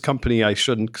office company, I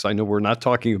shouldn't, because I know we're not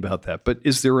talking about that. But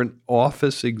is there an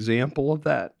office example of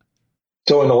that?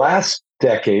 So in the last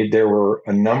decade, there were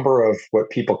a number of what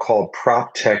people call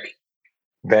prop tech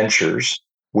ventures.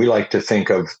 We like to think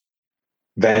of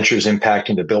ventures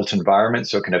impacting the built environment,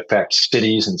 so it can affect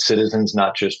cities and citizens,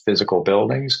 not just physical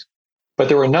buildings. But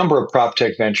there were a number of prop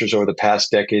tech ventures over the past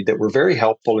decade that were very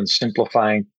helpful in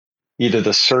simplifying either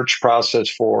the search process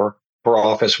for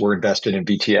office. We're invested in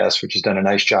BTS, which has done a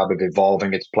nice job of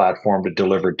evolving its platform to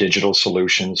deliver digital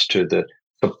solutions to the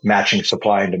matching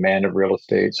supply and demand of real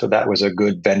estate. So that was a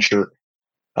good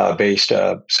venture-based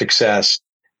success.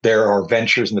 There are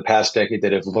ventures in the past decade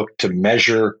that have looked to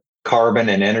measure carbon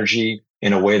and energy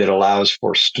in a way that allows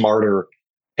for smarter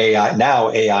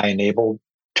AI-enabled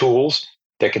tools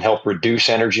that can help reduce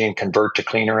energy and convert to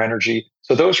cleaner energy.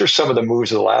 So those are some of the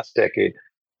moves of the last decade.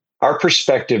 Our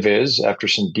perspective is, after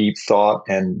some deep thought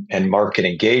and market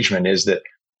engagement, is that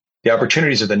the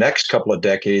opportunities of the next couple of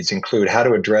decades include how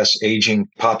to address aging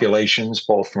populations,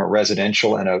 both from a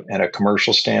residential and a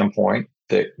commercial standpoint.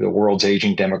 The world's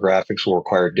aging demographics will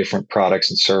require different products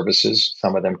and services,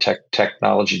 some of them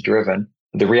technology driven.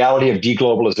 The reality of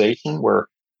deglobalization, where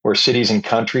cities and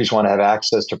countries want to have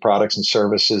access to products and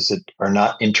services that are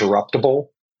not interruptible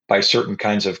by certain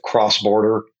kinds of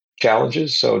cross-border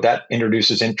challenges. So that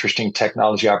introduces interesting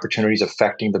technology opportunities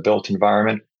affecting the built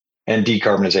environment. And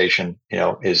decarbonization,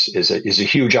 is a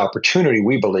huge opportunity,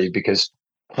 we believe, because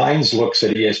Hines looks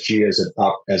at ESG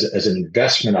as an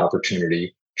investment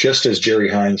opportunity, just as Jerry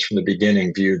Hines from the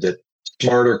beginning viewed that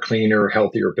smarter, cleaner,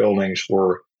 healthier buildings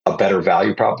were a better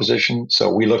value proposition.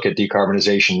 So we look at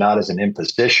decarbonization not as an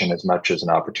imposition as much as an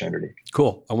opportunity.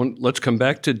 Cool. Let's come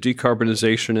back to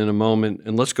decarbonization in a moment,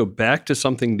 and let's go back to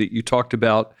something that you talked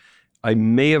about. I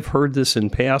may have heard this in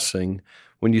passing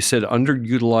when you said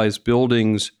underutilized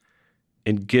buildings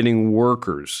and getting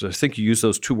workers. I think you use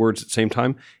those two words at the same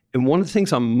time. And one of the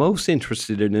things I'm most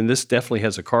interested in, and this definitely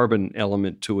has a carbon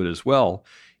element to it as well,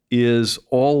 is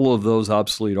all of those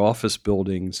obsolete office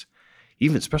buildings,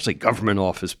 even especially government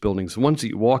office buildings, the ones that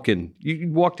you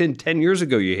walked in 10 years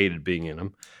ago, you hated being in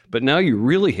them, but now you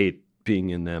really hate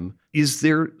being in them. Is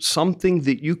there something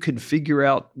that you could figure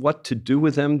out what to do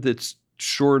with them that's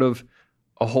short of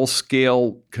a whole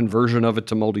scale conversion of it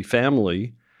to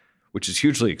multifamily, which is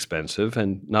hugely expensive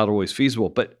and not always feasible,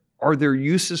 but are there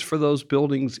uses for those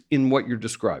buildings in what you're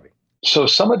describing? So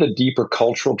some of the deeper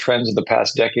cultural trends of the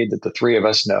past decade that the three of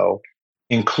us know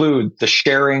include the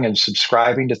sharing and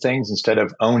subscribing to things instead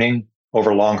of owning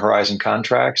over long horizon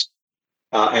contracts,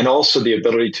 and also the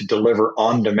ability to deliver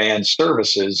on-demand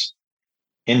services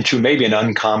into maybe an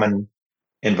uncommon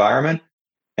environment.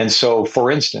 And so,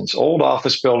 for instance, old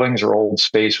office buildings or old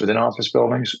space within office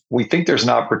buildings, we think there's an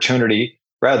opportunity,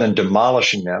 rather than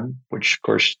demolishing them, which of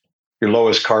course your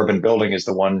lowest carbon building is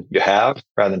the one you have,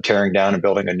 rather than tearing down and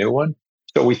building a new one.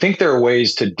 So we think there are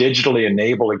ways to digitally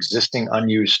enable existing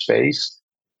unused space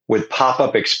with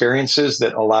pop-up experiences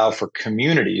that allow for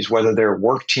communities, whether they're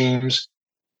work teams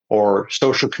or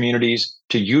social communities,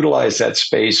 to utilize that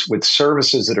space with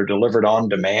services that are delivered on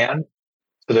demand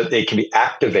so that they can be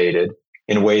activated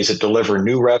in ways that deliver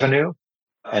new revenue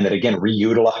and that, again,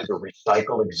 reutilize or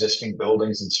recycle existing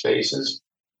buildings and spaces.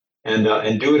 And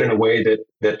do it in a way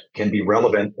that can be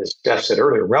relevant, as Steph said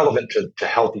earlier, relevant to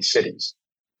healthy cities.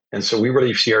 And so we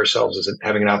really see ourselves as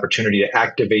having an opportunity to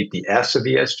activate the S of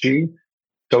ESG,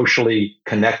 socially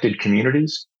connected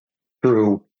communities,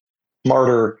 through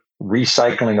smarter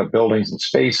recycling of buildings and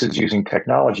spaces using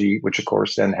technology, which of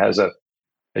course then has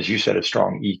as you said, a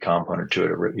strong E component to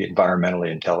it,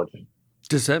 environmentally intelligent.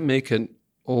 Does that make an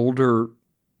older,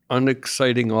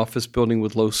 unexciting office building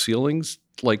with low ceilings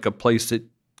like a place that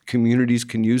communities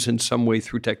can use in some way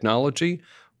through technology?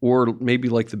 Or maybe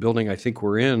like the building I think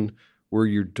we're in, where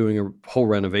you're doing a whole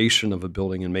renovation of a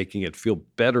building and making it feel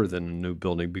better than a new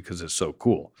building because it's so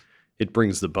cool. It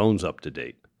brings the bones up to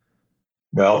date.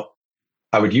 Well,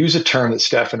 I would use a term that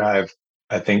Steph and I have,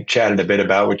 I think, chatted a bit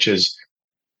about, which is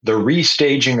the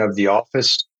restaging of the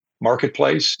office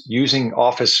marketplace, using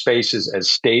office spaces as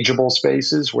stageable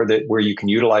spaces where you can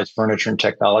utilize furniture and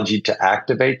technology to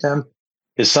activate them,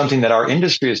 is something that our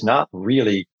industry has not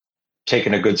really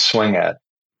taken a good swing at.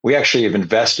 We actually have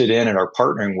invested in and are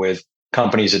partnering with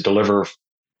companies that deliver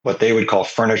what they would call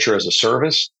furniture as a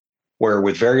service, where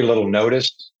with very little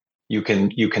notice, you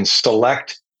can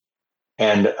select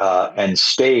and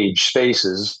stage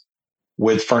spaces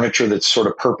with furniture that's sort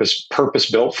of purpose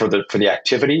built for the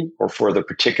activity or for the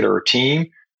particular team.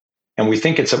 And we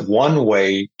think it's one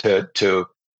way to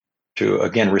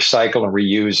again recycle and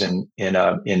reuse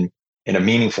in a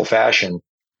meaningful fashion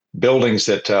buildings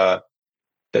that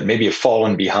maybe have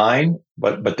fallen behind,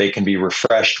 but they can be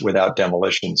refreshed without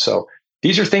demolition. So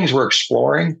these are things we're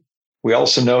exploring. We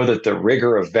also know that the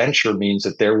rigor of venture means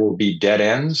that there will be dead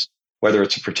ends, whether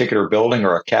it's a particular building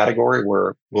or a category,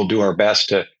 where we'll do our best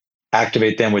to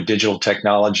activate them with digital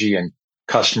technology and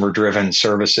customer-driven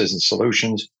services and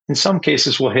solutions. In some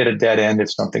cases, we'll hit a dead end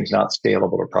if something's not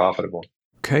scalable or profitable.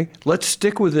 Okay, let's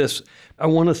stick with this. I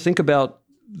want to think about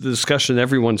the discussion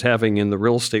everyone's having in the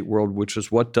real estate world, which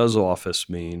is what does office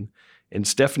mean? And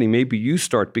Stephanie, maybe you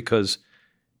start because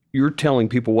you're telling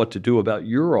people what to do about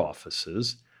your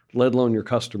offices, let alone your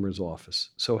customer's office.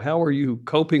 So how are you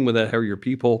coping with that? How are your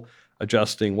people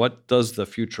adjusting? What does the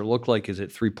future look like? Is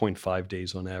it 3.5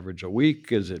 days on average a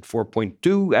week? Is it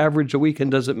 4.2 average a week?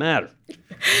 And does it matter?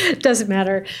 Doesn't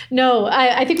matter. No,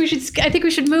 I think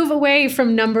we should move away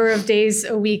from number of days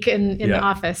a week in the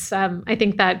office. I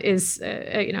think that is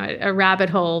a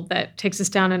rabbit hole that takes us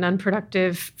down an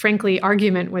unproductive, frankly,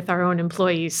 argument with our own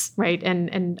employees, right?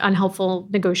 And unhelpful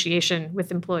negotiation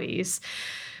with employees.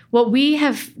 What we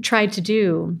have tried to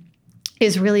do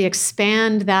is really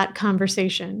expand that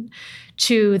conversation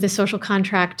to the social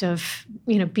contract of,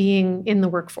 being in the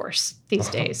workforce these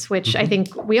days, which I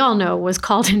think we all know was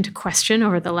called into question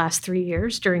over the last 3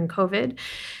 years during COVID.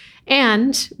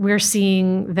 And we're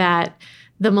seeing that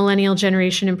the millennial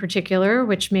generation in particular,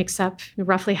 which makes up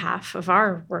roughly half of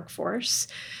our workforce,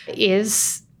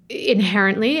 is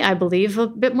inherently, I believe, a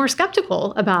bit more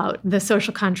skeptical about the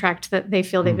social contract that they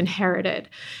feel they've inherited.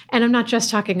 And I'm not just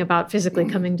talking about physically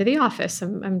coming to the office.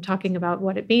 I'm talking about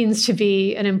what it means to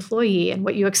be an employee and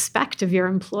what you expect of your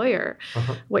employer,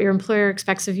 what your employer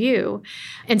expects of you.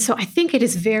 And so I think it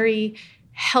is very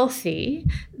healthy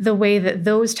the way that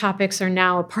those topics are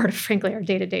now a part of, frankly, our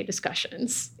day-to-day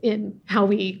discussions in how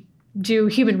we do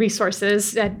human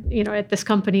resources at this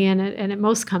company and at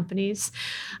most companies.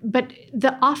 But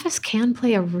the office can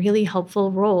play a really helpful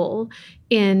role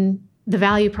in the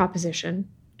value proposition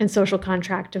and social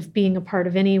contract of being a part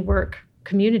of any work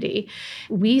community.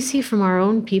 We see from our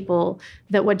own people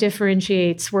that what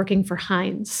differentiates working for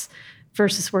Hines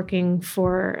versus working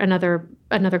for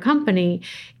another company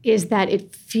is that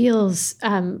it feels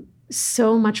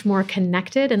so much more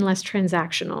connected and less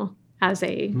transactional as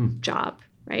a job.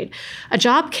 Right? A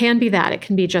job can be that. It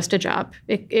can be just a job,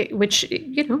 which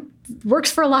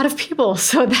works for a lot of people.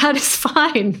 So that is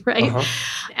fine, right?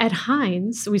 At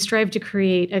Hines, we strive to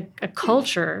create a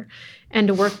culture and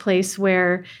a workplace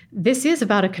where this is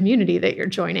about a community that you're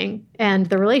joining, and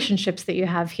the relationships that you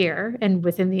have here and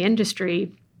within the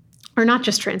industry are not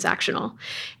just transactional.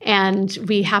 And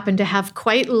we happen to have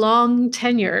quite long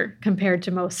tenure compared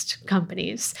to most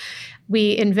companies.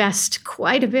 We invest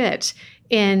quite a bit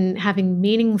in having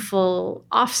meaningful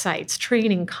offsites,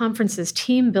 training, conferences,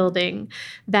 team building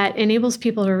that enables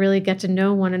people to really get to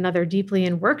know one another deeply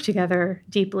and work together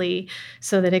deeply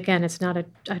so that, again, it's not a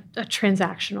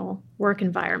transactional work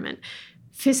environment.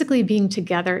 Physically being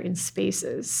together in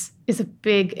spaces is a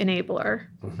big enabler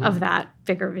of that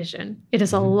bigger vision. It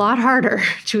is a lot harder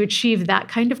to achieve that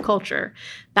kind of culture,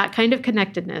 that kind of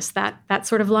connectedness, that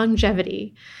sort of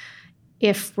longevity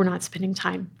if we're not spending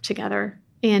time together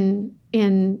in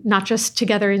not just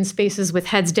together in spaces with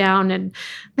heads down and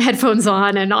headphones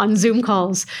on and on Zoom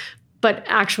calls, but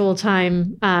actual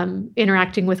time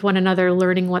interacting with one another,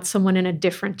 learning what someone in a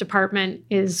different department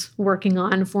is working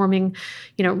on, forming,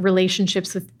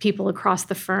 relationships with people across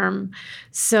the firm.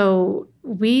 So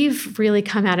we've really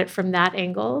come at it from that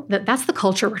angle. That's the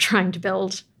culture we're trying to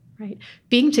build, right?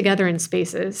 Being together in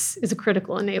spaces is a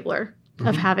critical enabler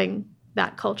of having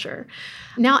that culture.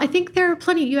 Now, I think there are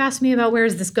plenty, you asked me about where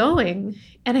is this going,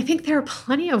 and I think there are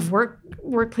plenty of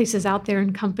workplaces out there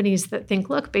and companies that think,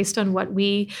 look, based on what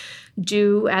we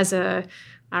do as a,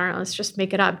 I don't know, let's just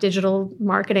make it up, digital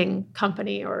marketing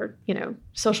company or,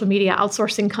 social media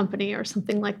outsourcing company or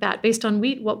something like that, based on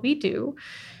what we do,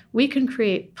 we can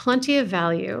create plenty of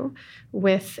value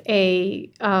with a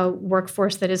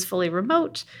workforce that is fully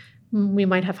remote. We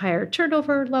might have higher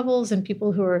turnover levels and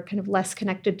people who are kind of less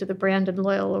connected to the brand and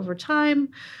loyal over time.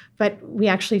 But we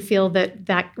actually feel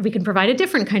that we can provide a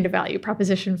different kind of value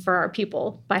proposition for our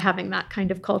people by having that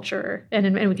kind of culture.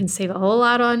 And we can save a whole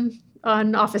lot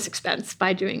on office expense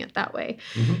by doing it that way.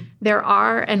 Mm-hmm. There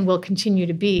are and will continue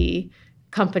to be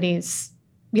companies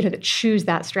that choose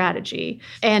that strategy.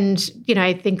 And,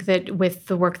 I think that with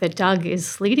the work that Doug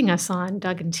is leading us on,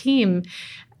 Doug and team,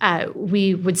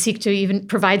 we would seek to even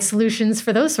provide solutions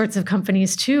for those sorts of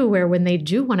companies too, where when they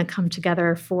do want to come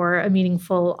together for a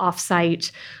meaningful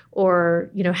offsite or,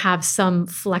 have some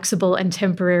flexible and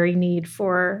temporary need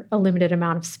for a limited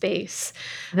amount of space,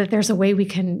 that there's a way we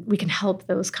can help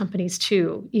those companies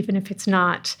too, even if it's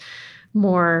not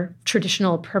more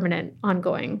traditional, permanent,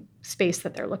 ongoing space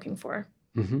that they're looking for.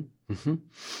 Mm-hmm. Mm-hmm.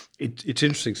 It's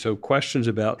interesting. So questions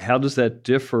about how does that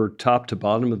differ top to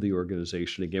bottom of the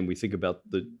organization? Again, we think about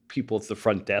the people at the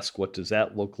front desk. What does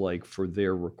that look like for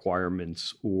their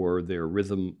requirements or their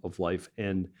rhythm of life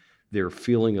and their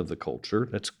feeling of the culture?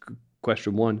 That's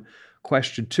question one.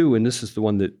 Question two, and this is the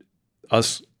one that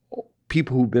us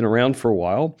people who've been around for a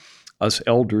while, us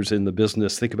elders in the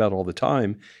business think about all the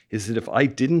time, is that if I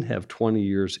didn't have 20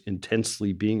 years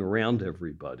intensely being around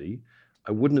everybody,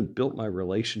 I wouldn't have built my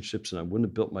relationships and I wouldn't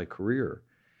have built my career.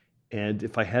 And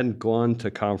if I hadn't gone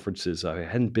to conferences, I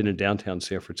hadn't been in downtown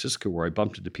San Francisco where I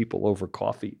bumped into people over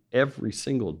coffee every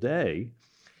single day,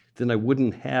 then I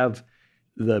wouldn't have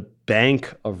the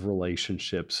bank of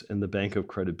relationships and the bank of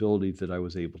credibility that I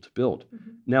was able to build.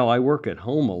 Mm-hmm. Now I work at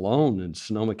home alone in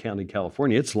Sonoma County,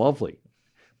 California. It's lovely.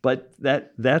 But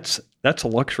that's a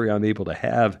luxury I'm able to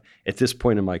have at this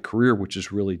point in my career, which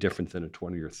is really different than a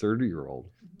 20 or 30-year-old.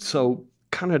 So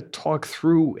kind of talk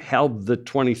through how the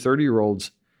 20,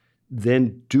 30-year-olds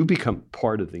then do become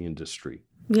part of the industry.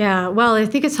 Yeah, well, I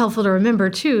think it's helpful to remember,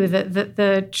 too, that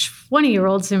the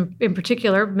 20-year-olds in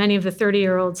particular, many of the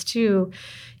 30-year-olds, too,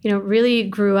 really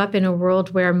grew up in a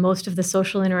world where most of the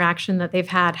social interaction that they've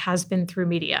had has been through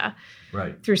media,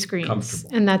 right, through screens.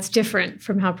 And that's different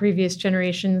from how previous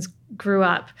generations grew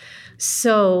up.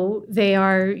 So they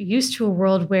are used to a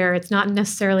world where it's not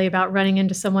necessarily about running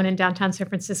into someone in downtown San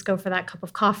Francisco for that cup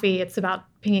of coffee. It's about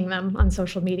pinging them on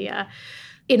social media.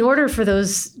 In order for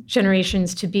those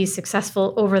generations to be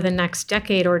successful over the next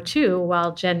decade or two,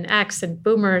 while Gen X and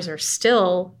Boomers are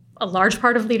still a large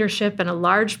part of leadership and a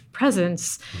large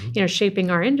presence, mm-hmm.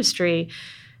 Shaping our industry,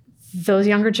 those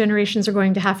younger generations are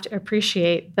going to have to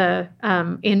appreciate the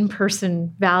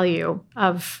in-person value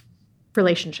of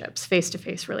relationships,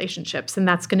 face-to-face relationships. And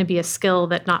that's going to be a skill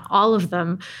that not all of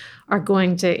them are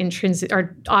going to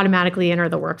automatically enter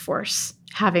the workforce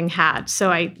having had.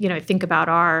 So I think about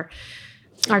our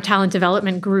talent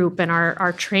development group and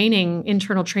our training,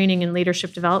 internal training and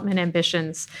leadership development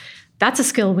ambitions. That's a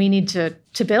skill we need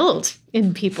to build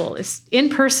in people, is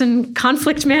in-person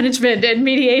conflict management and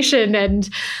mediation and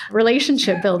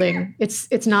relationship building.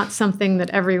 It's not something that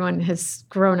everyone has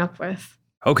grown up with.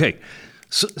 Okay.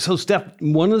 So Steph,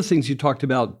 one of the things you talked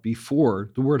about before,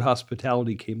 the word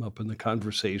hospitality came up in the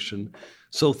conversation.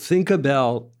 So think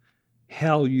about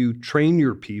how you train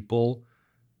your people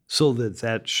so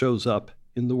that shows up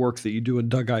in the work that you do. And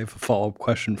Doug, I have a follow-up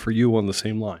question for you on the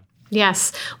same line.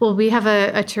 Yes. Well, we have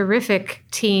a terrific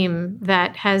team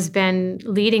that has been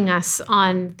leading us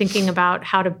on thinking about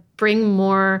how to bring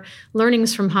more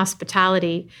learnings from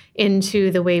hospitality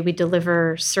into the way we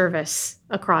deliver service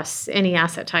across any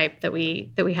asset type that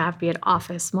we have, be it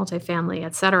office, multifamily,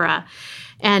 et cetera.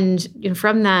 And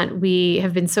from that, we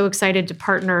have been so excited to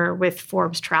partner with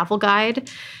Forbes Travel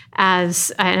Guide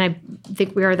and I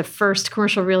think we are the first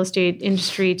commercial real estate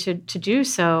industry to do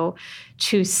so,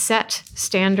 to set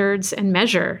standards and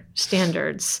measure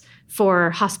standards for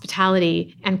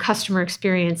hospitality and customer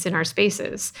experience in our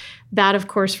spaces. That, of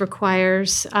course,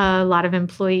 requires a lot of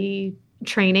employee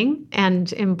training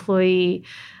and employee,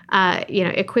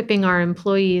 equipping our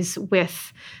employees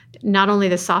with not only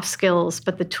the soft skills,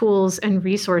 but the tools and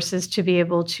resources to be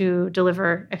able to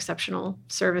deliver exceptional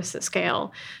service at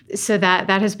scale. So that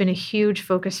has been a huge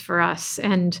focus for us,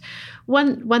 and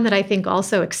one that I think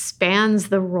also expands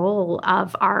the role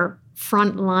of our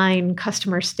frontline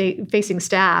customer-facing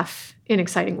staff in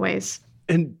exciting ways.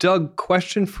 And Doug,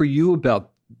 question for you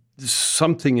about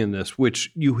something in this,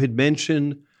 which you had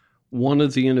mentioned one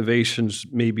of the innovations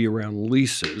maybe around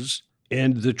leases,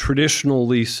 and the traditional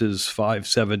leases, 5,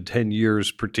 7, 10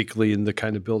 years, particularly in the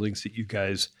kind of buildings that you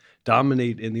guys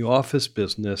dominate in the office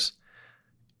business.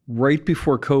 Right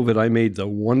before COVID, I made the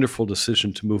wonderful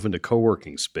decision to move into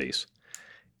co-working space.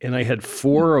 And I had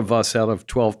 4 of us out of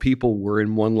 12 people were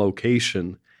in one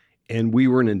location, and we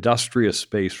were in industrious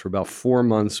space for about 4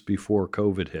 months before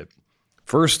COVID hit.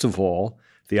 First of all,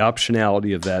 the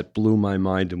optionality of that blew my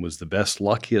mind and was the best,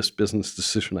 luckiest business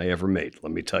decision I ever made.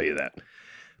 Let me tell you that.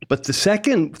 But the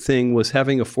second thing was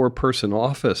having a 4-person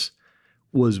office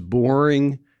was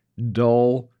boring,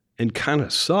 dull, and kind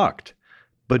of sucked.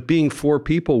 But being 4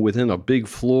 people within a big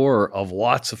floor of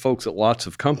lots of folks at lots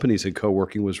of companies in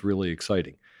co-working was really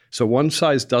exciting. So one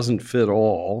size doesn't fit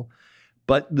all,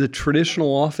 but the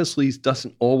traditional office lease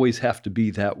doesn't always have to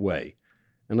be that way.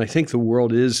 And I think the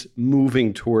world is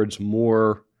moving towards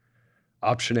more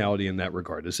optionality in that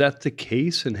regard. Is that the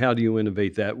case? And how do you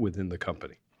innovate that within the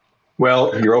company?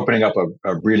 Well, you're opening up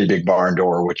a really big barn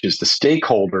door, which is the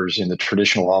stakeholders in the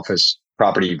traditional office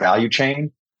property value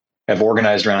chain have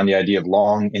organized around the idea of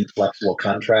long, inflexible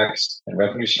contracts and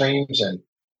revenue streams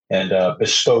and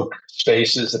bespoke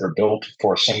spaces that are built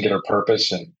for a singular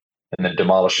purpose and then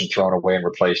demolished and thrown away and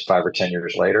replaced 5 or 10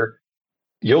 years later.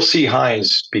 You'll see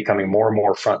Hines becoming more and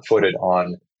more front-footed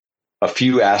on a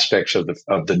few aspects of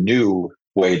the new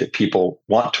way that people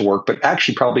want to work, but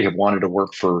actually probably have wanted to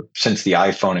work for since the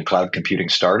iPhone and cloud computing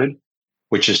started,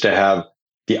 which is to have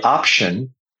the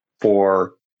option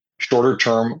for shorter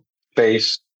term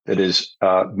space that is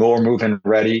more move-in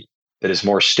ready, that is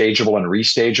more stageable and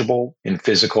restageable in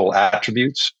physical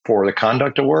attributes for the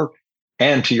conduct of work.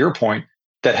 And to your point,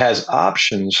 that has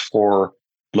options for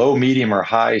low, medium, or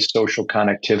high social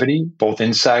connectivity, both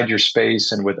inside your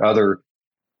space and with other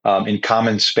in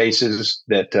common spaces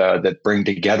that bring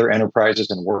together enterprises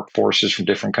and workforces from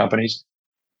different companies.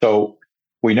 So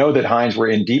we know that Hines, we're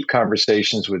in deep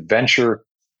conversations with venture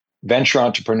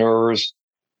entrepreneurs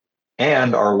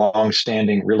and our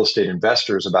long-standing real estate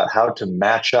investors about how to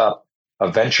match up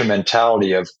a venture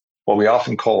mentality of what we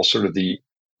often call sort of the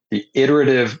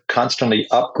iterative, constantly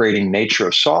upgrading nature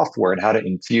of software, and how to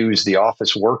infuse the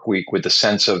office work week with the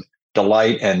sense of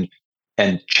delight and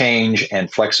change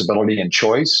and flexibility and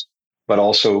choice, but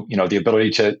also, the ability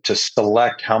to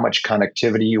select how much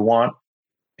connectivity you want,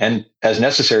 and as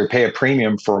necessary, pay a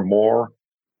premium for more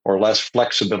or less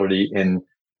flexibility in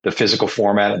the physical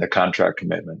format and the contract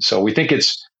commitment. So we think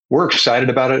we're excited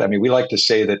about it. I mean, we like to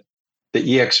say that the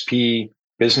EXP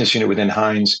business unit within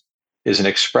Hines is an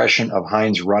expression of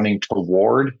Hines running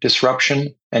toward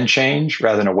disruption and change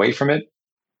rather than away from it.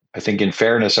 I think in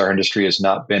fairness, our industry has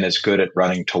not been as good at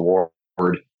running toward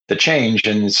the change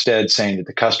and instead saying that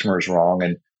the customer is wrong.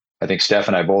 And I think Steph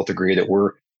and I both agree that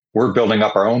we're building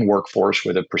up our own workforce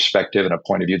with a perspective and a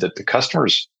point of view that the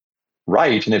customer's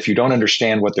right. And if you don't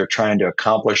understand what they're trying to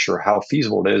accomplish or how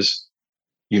feasible it is,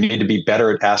 you need to be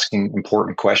better at asking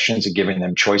important questions and giving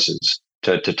them choices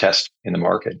to test in the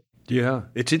market. Yeah,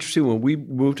 it's interesting. When we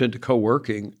moved into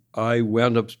co-working, I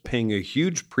wound up paying a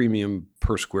huge premium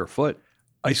per square foot.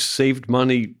 I saved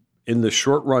money in the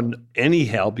short run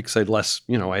anyhow because I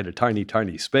had a tiny,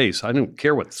 tiny space. I didn't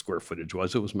care what the square footage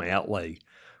was. It was my outlay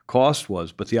cost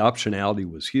was, but the optionality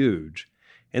was huge.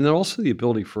 And then also the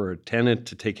ability for a tenant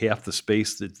to take half the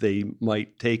space that they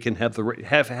might take and have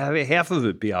half of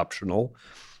it be optional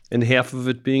and half of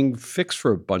it being fixed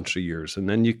for a bunch of years. And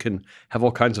then you can have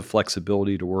all kinds of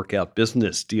flexibility to work out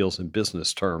business deals and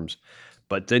business terms.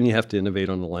 But then you have to innovate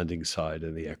on the lending side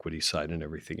and the equity side and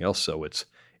everything else. So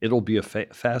it'll be a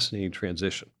fascinating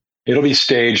transition. It'll be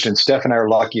staged. And Steph and I are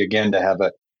lucky again to have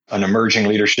an emerging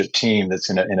leadership team that's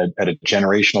at a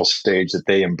generational stage that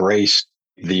they embrace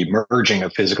the merging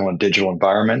of physical and digital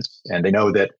environments. And they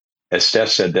know that, as Steph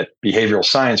said, that behavioral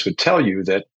science would tell you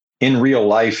that in real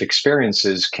life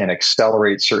experiences can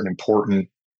accelerate certain important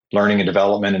learning and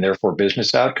development and therefore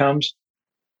business outcomes.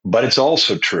 But it's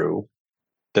also true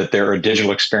that there are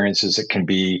digital experiences that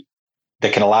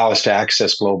can allow us to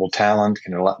access global talent,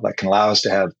 that can allow us to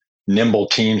have nimble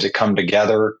teams that come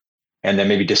together and then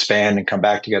maybe disband and come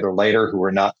back together later, who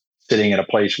are not sitting in a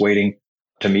place waiting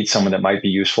to meet someone that might be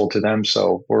useful to them.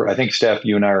 So I think, Steph,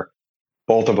 you and I are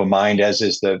both of a mind, as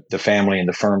is the family and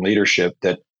the firm leadership,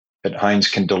 that Hines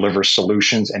can deliver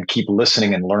solutions and keep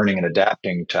listening and learning and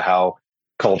adapting to how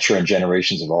culture and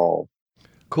generations evolve.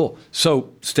 Cool.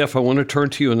 So, Steph, I want to turn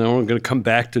to you, and then I'm going to come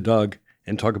back to Doug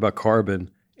and talk about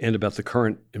carbon and about the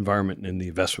current environment in the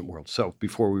investment world. So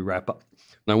before we wrap up,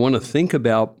 and I want to think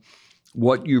about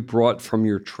what you brought from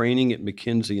your training at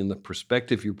McKinsey and the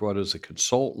perspective you brought as a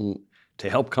consultant to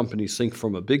help companies think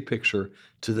from a big picture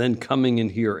to then coming in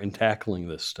here and tackling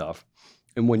this stuff.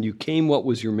 And when you came, what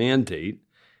was your mandate?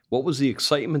 What was the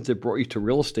excitement that brought you to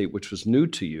real estate, which was new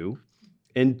to you,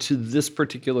 and to this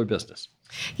particular business?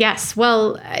 Yes.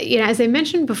 Well, as I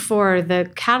mentioned before,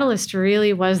 the catalyst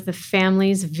really was the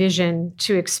family's vision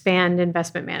to expand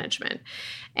investment management.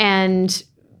 And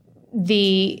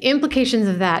the implications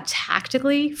of that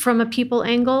tactically from a people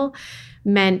angle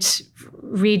meant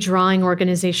redrawing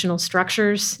organizational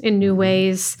structures in new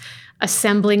ways,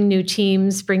 assembling new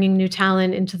teams, bringing new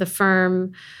talent into the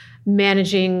firm,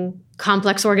 managing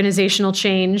complex organizational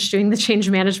change, doing the change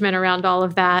management around all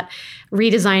of that,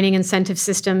 redesigning incentive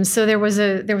systems. So there was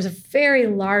a very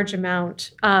large amount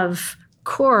of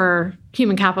core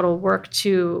human capital work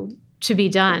to be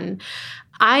done.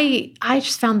 I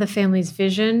just found the family's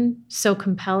vision so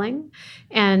compelling,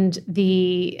 and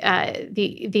the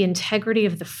integrity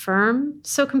of the firm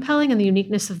so compelling, and the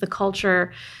uniqueness of the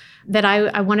culture, that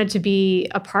I wanted to be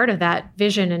a part of that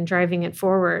vision and driving it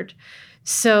forward.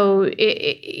 So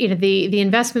the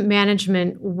investment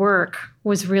management work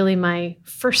was really my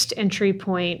first entry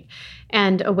point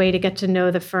and a way to get to know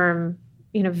the firm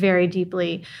very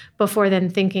deeply before then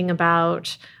thinking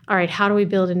about, all right, how do we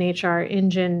build an HR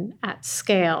engine at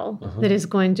scale that is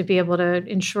going to be able to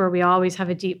ensure we always have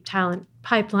a deep talent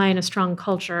pipeline, a strong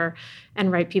culture,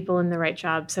 and right people in the right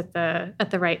jobs at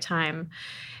the right time.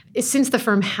 Since the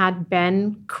firm had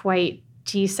been quite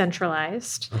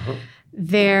decentralized,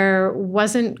 there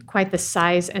wasn't quite the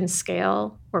size and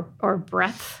scale or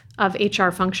breadth of HR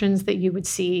functions that you would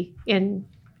see in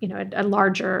a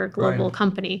larger global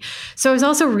company. So I was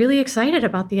also really excited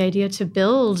about the idea to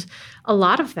build a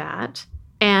lot of that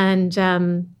and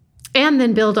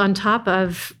then build on top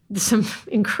of some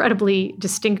incredibly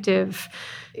distinctive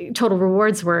total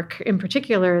rewards work in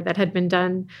particular that had been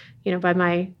done by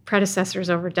my predecessors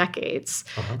over decades.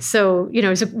 So, it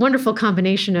was a wonderful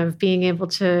combination of being able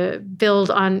to build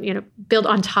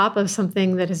on top of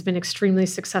something that has been extremely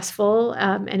successful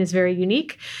and is very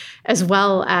unique, as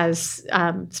well as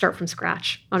start from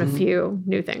scratch on a few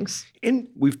new things. And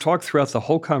we've talked throughout the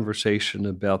whole conversation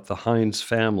about the Hines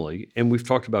family, and we've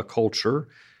talked about culture.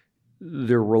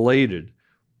 They're related.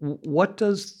 What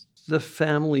does the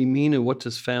family mean, and what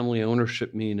does family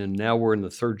ownership mean? And now we're in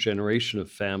the third generation of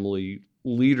family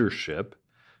leadership.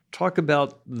 Talk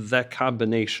about that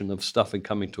combination of stuff and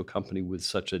coming to a company with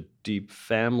such a deep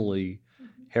family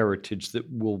heritage that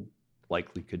will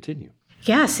likely continue.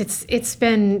 Yes, it's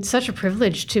been such a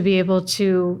privilege to be able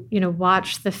to,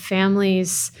 watch the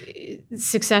family's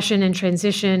succession and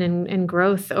transition and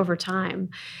growth over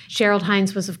time. Gerald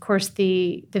Hines was, of course,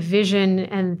 the vision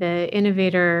and the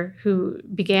innovator who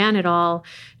began it all.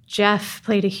 Jeff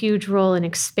played a huge role in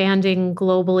expanding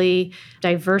globally,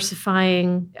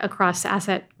 diversifying across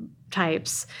asset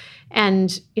types.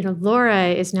 And, Laura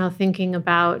is now thinking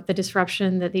about the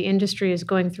disruption that the industry is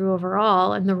going through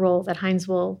overall and the role that Hines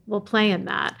will play in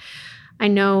that. I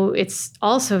know it's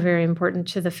also very important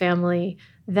to the family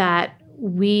that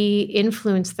we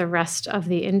influence the rest of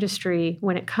the industry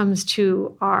when it comes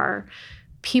to our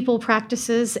people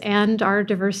practices and our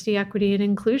diversity, equity, and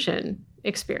inclusion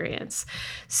experience,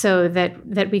 so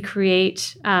that we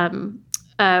create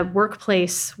a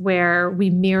workplace where we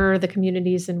mirror the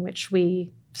communities in which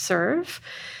we serve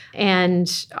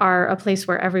and are a place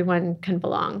where everyone can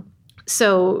belong.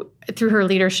 So through her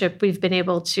leadership, we've been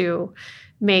able to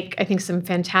make, I think, some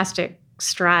fantastic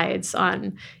strides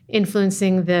on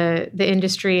influencing the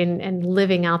industry and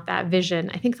living out that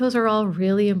vision. I think those are all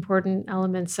really important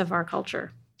elements of our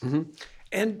culture.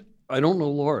 And I don't know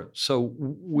Laura, so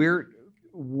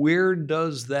where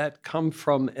does that come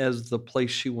from as the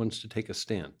place she wants to take a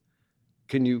stand?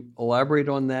 Can you elaborate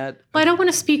on that? Well, I don't want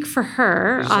to speak for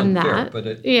her on that.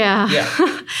 But yeah.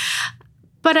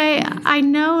 But I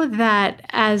know that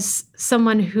as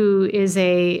someone who is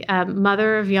a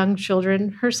mother of young children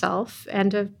herself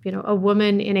and a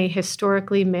woman in a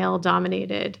historically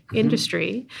male-dominated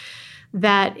industry,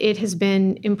 that it has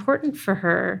been important for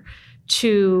her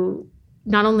to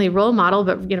not only role model,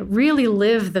 but really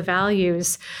live the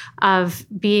values of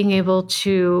being able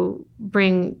to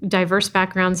bring diverse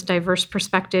backgrounds, diverse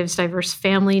perspectives, diverse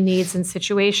family needs and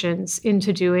situations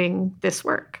into doing this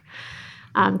work,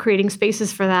 creating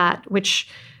spaces for that, which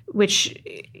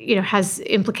has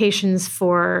implications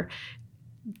for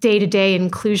day-to-day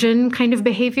inclusion kind of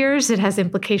behaviors. It has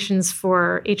implications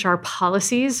for HR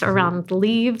policies around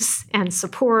leaves and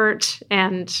support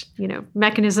and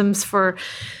mechanisms for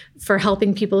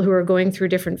helping people who are going through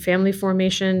different family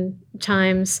formation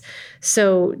times.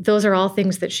 So those are all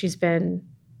things that she's been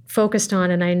focused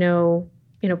on, and I know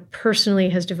personally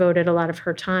has devoted a lot of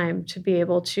her time to be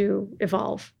able to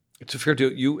evolve. It's a fair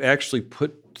deal. You actually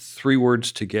put three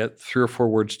or four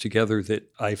words together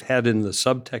that I've had in the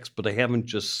subtext, but I haven't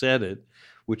just said it,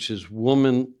 which is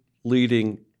woman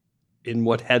leading in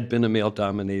what had been a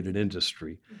male-dominated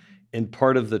industry. Mm-hmm. And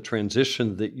part of the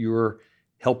transition that you're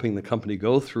helping the company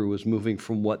go through is moving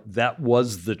from what that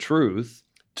was the truth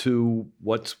to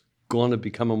what's going to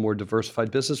become a more diversified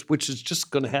business, which is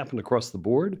just going to happen across the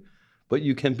board. But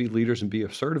you can be leaders and be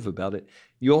assertive about it.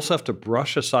 You also have to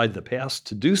brush aside the past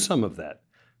to do some of that.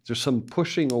 There's some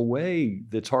pushing away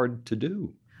that's hard to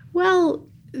do. Well,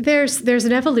 there's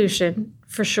an evolution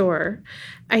for sure.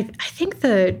 I think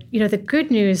the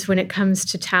good news when it comes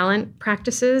to talent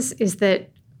practices is that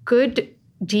good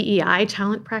DEI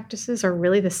talent practices are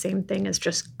really the same thing as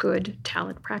just good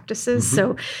talent practices. Mm-hmm.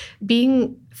 So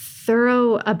being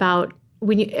thorough about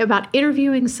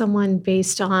interviewing someone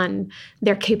based on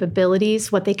their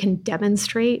capabilities, what they can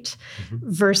demonstrate, mm-hmm.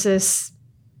 versus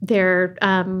their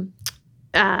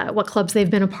what clubs they've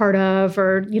been a part of,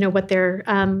 or what their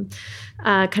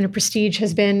kind of prestige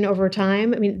has been over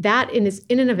time. I mean, that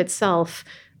in and of itself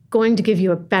going to give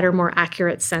you a better, more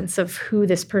accurate sense of who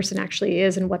this person actually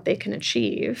is and what they can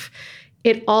achieve.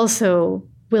 It also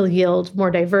will yield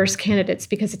more diverse candidates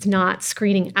because it's not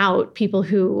screening out people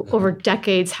who over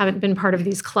decades haven't been part of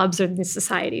these clubs or these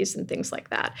societies and things like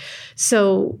that.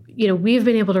 So, we've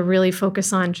been able to really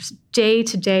focus on just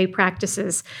day-to-day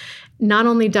practices, not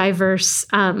only diverse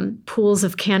pools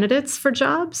of candidates for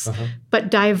jobs, but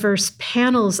diverse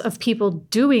panels of people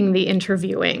doing the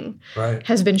interviewing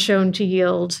has been shown to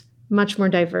yield much more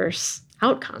diverse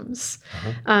outcomes.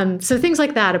 So things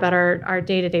like that about our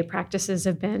day-to-day practices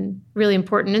have been really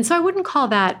important. And so I wouldn't call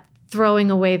that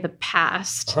throwing away the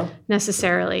past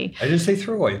necessarily. I didn't say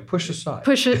throw away, push aside.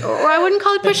 Or I wouldn't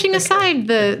call it pushing aside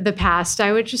the past.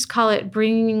 I would just call it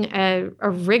bringing a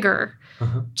rigor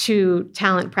to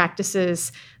talent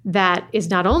practices that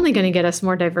is not only going to get us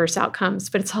more diverse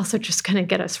outcomes, but it's also just going to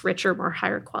get us richer, more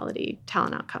higher quality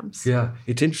talent outcomes. Yeah.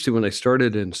 It's interesting. When I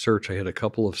started in search, I had a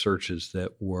couple of searches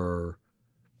that were,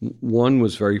 one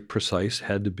was very precise,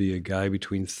 had to be a guy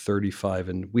between 35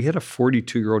 and we had a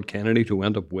 42-year-old candidate who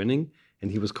ended up winning, and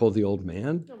he was called the old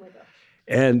man. Oh my gosh.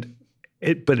 And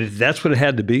that's what it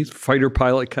had to be, fighter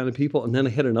pilot kind of people. And then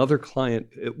I had another client.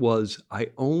 It was, I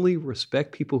only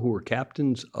respect people who were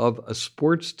captains of a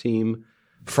sports team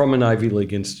from an Ivy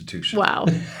League institution. Wow.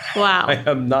 I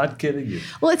am not kidding you.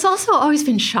 Well, it's also always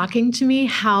been shocking to me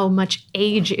how much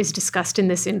age is discussed in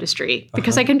this industry.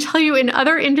 Because I can tell you in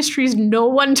other industries, no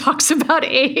one talks about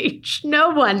age. No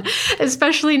one,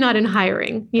 especially not in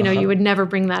hiring. You would never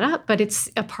bring that up, but it's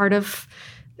part of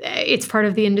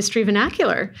the industry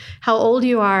vernacular. How old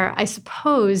you are, I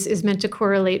suppose, is meant to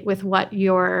correlate with what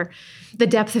the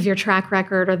depth of your track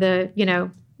record or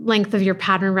the, length of your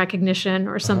pattern recognition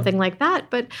or something like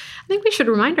that. But I think we should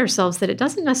remind ourselves that it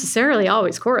doesn't necessarily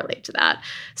always correlate to that.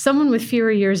 Someone with fewer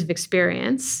years of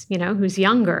experience, who's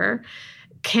younger,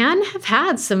 can have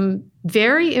had some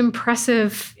very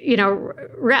impressive,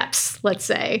 reps, let's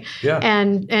say,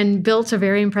 and built a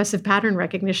very impressive pattern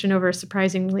recognition over a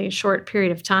surprisingly short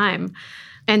period of time.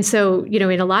 And so,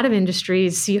 in a lot of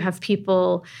industries, you have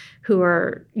people who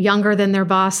are younger than their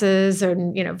bosses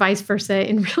and, vice versa.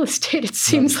 In real estate, it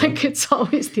seems like it's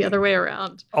always the other way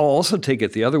around. I'll also take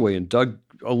it the other way. And Doug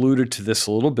alluded to this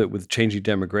a little bit with changing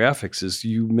demographics, is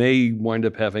you may wind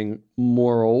up having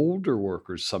more older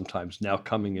workers sometimes now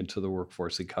coming into the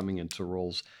workforce and coming into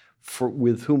roles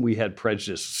with whom we had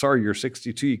prejudice. Sorry, you're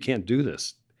 62, you can't do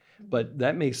this. But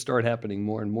that may start happening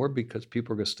more and more because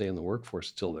people are going to stay in the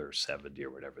workforce till they're 70 or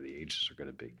whatever the ages are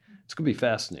going to be. It's going to be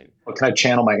fascinating. Well, can I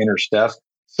channel my inner Steph?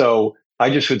 So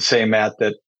I just would say, Matt,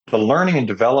 that the learning and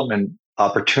development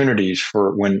opportunities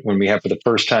for when we have for the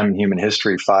first time in human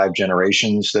history 5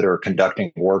 generations that are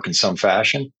conducting work in some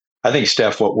fashion, I think,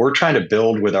 Steph, what we're trying to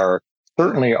build with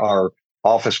certainly our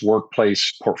office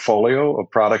workplace portfolio of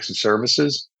products and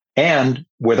services, and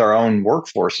with our own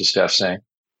workforce, as Steph's saying,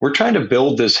 we're trying to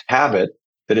build this habit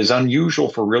that is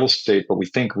unusual for real estate, but we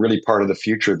think really part of the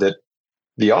future, that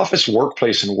the office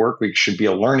workplace and work week should be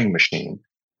a learning machine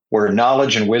where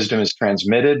knowledge and wisdom is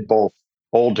transmitted, both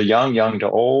old to young, young to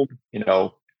old,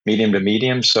 medium to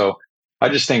medium. So I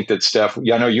just think that, Steph,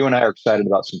 I know you and I are excited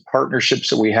about some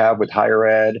partnerships that we have with higher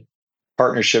ed,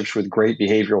 partnerships with great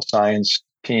behavioral science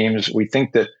teams. We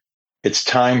think that it's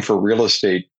time for real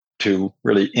estate to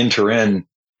really enter in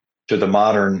to the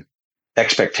modern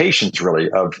expectations, really,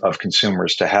 of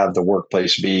consumers, to have the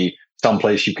workplace be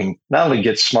someplace you can not only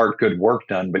get smart, good work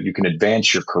done, but you can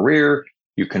advance your career,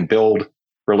 you can build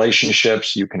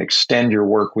relationships. You can extend your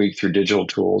work week through digital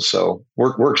tools. So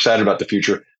we're excited about the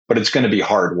future, but it's going to be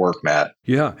hard work, Matt.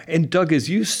 Yeah. And Doug, as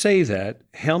you say that,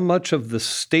 how much of the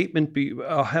statement,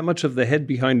 how much of the head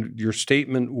behind your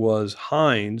statement was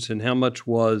Hines, and how much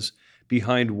was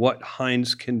behind what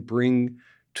Hines can bring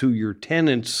to your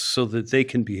tenants so that they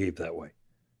can behave that way?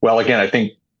 Well, again, I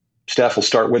think Steph will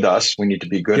start with us. We need to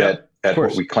be good at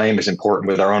what we claim is important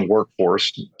with our own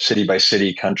workforce, city by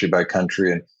city, country by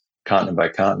country, and continent by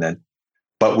continent.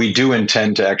 But we do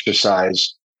intend to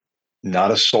exercise not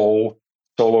a solo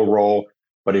role,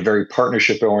 but a very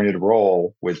partnership-oriented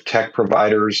role with tech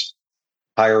providers,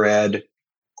 higher ed,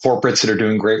 corporates that are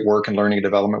doing great work in learning and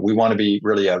development. We want to be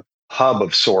really a hub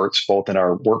of sorts, both in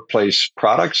our workplace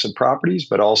products and properties,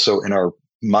 but also in our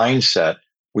mindset.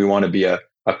 We want to be a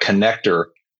connector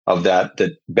of that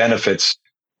benefits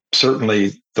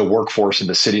certainly the workforce in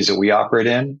the cities that we operate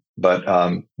in, but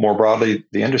more broadly,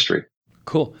 the industry.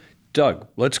 Cool. Doug,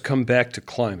 let's come back to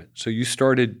climate. So you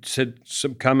said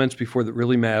some comments before that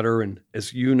really matter. And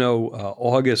as you know,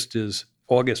 August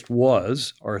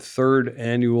was our third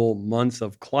annual month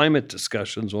of climate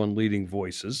discussions on Leading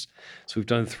Voices. So we've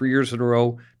done it 3 years in a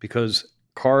row because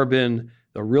carbon,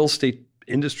 the real estate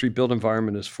industry built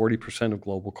environment is 40% of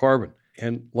global carbon.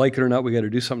 And like it or not, we got to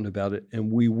do something about it.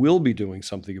 And we will be doing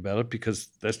something about it because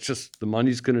that's just the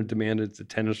money's going to demand it. The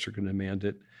tenants are going to demand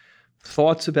it.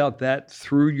 Thoughts about that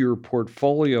through your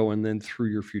portfolio and then through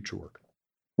your future work?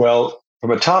 Well,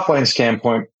 from a top line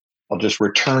standpoint, I'll just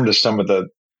return to some of the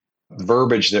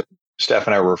verbiage that Steph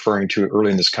and I were referring to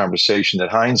early in this conversation, that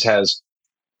Hines has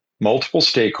multiple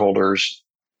stakeholders,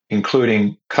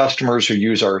 including customers who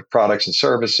use our products and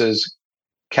services,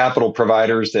 capital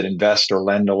providers that invest or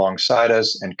lend alongside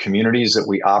us, and communities that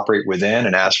we operate within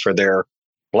and ask for their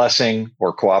blessing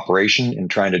or cooperation in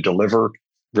trying to deliver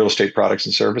real estate products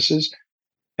and services.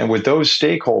 And with those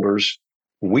stakeholders,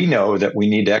 we know that we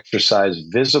need to exercise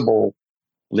visible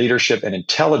leadership and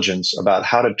intelligence about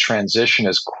how to transition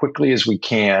as quickly as we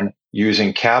can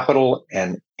using capital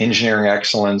and engineering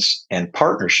excellence and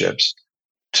partnerships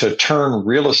to turn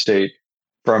real estate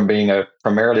from being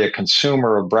primarily a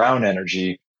consumer of brown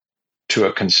energy to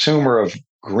a consumer of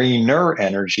greener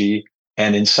energy,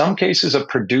 and in some cases, a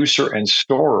producer and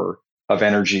storer of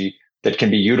energy that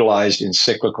can be utilized in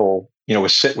cyclical,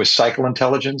 with cycle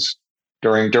intelligence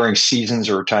during seasons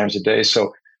or times of day.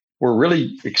 So we're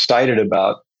really excited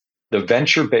about the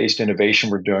venture-based innovation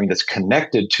we're doing that's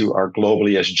connected to our global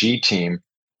ESG team,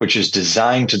 which is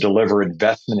designed to deliver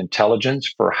investment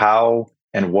intelligence for how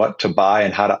and what to buy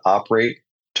and how to operate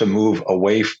to move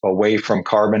away from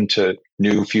carbon to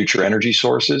new future energy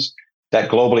sources. That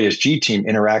global ESG team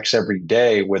interacts every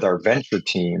day with our venture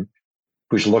team,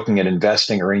 who's looking at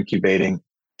investing or incubating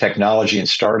technology and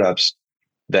startups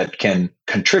that can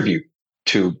contribute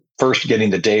to first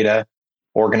getting the data,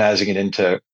 organizing it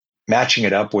into matching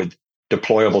it up with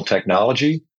deployable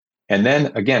technology, and then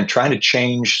again, trying to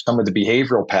change some of the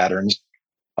behavioral patterns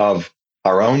of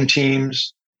our own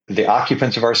teams, the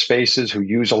occupants of our spaces who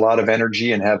use a lot of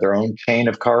energy and have their own chain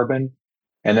of carbon.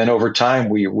 And then over time,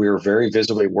 we're very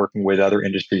visibly working with other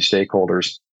industry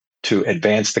stakeholders to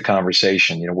advance the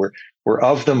conversation. We're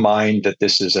of the mind that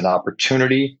this is an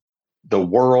opportunity. The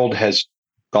world has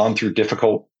gone through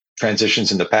difficult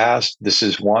transitions in the past. This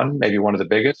is maybe one of the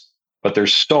biggest, but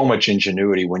there's so much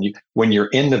ingenuity when you're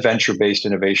in the venture-based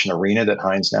innovation arena that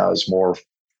Hines now is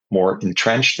more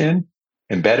entrenched in,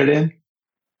 embedded in.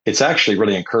 It's actually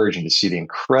really encouraging to see the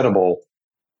incredible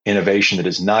innovation that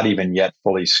is not even yet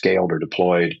fully scaled or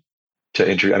deployed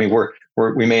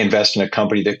we may invest in a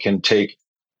company that can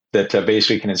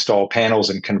basically can install panels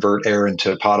and convert air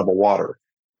into potable water.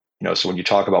 So when you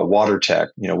talk about water tech,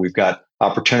 we've got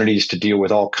opportunities to deal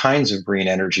with all kinds of green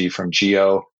energy, from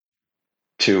geo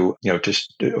to,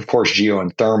 just of course, geo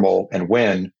and thermal and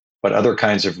wind, but other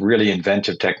kinds of really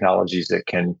inventive technologies that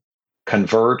can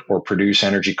convert or produce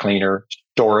energy cleaner,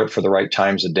 store it for the right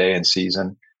times of day and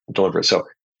season, and deliver it. So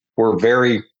we're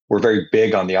very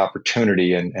big on the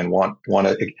opportunity and want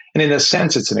to, and in a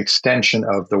sense, it's an extension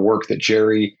of the work that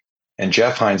Jerry and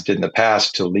Jeff Hines did in the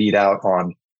past to lead out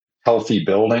on healthy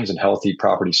buildings and healthy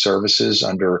property services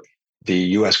under the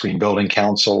U.S. Green Building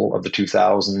Council of the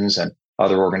 2000s and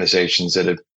other organizations that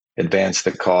have advanced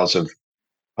the cause of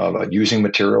using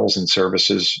materials and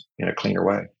services in a cleaner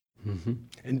way. Mm-hmm.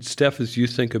 And Steph, as you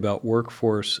think about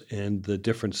workforce and the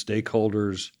different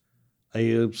stakeholders, I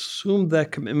assume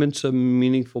that commitment's a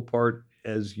meaningful part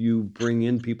as you bring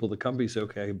in people to companies.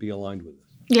 Okay, I can be aligned with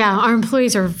this. Yeah, our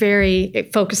employees are very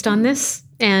focused on this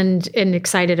and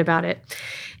excited about it.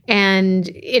 And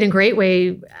in a great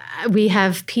way, we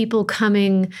have people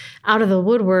coming out of the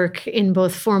woodwork in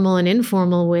both formal and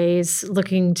informal ways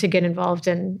looking to get involved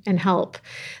and help.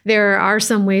 There are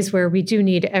some ways where we do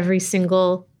need every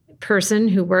single person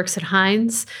who works at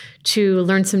Hines to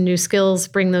learn some new skills,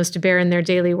 bring those to bear in their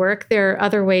daily work. There are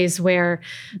other ways where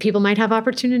people might have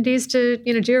opportunities to,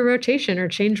 do a rotation or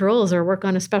change roles or work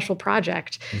on a special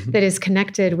project that is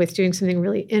connected with doing something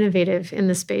really innovative in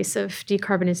the space of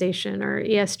decarbonization or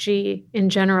ESG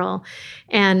in general.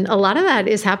 And a lot of that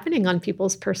is happening on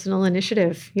people's personal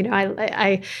initiative.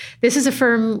 This is a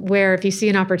firm where if you see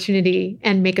an opportunity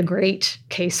and make a great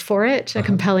case for it, a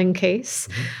compelling case,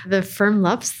 the firm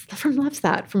loves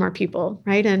that from our people,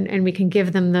 right? And we can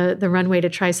give them the runway to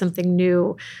try something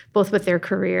new, both with their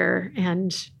career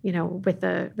and, with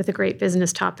a great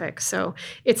business topic. So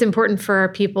it's important for our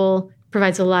people,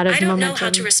 provides a lot of momentum. I don't know how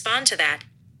to respond to that.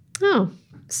 Oh,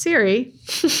 Siri.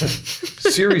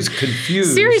 Siri's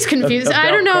confused.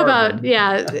 I don't know about,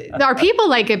 our people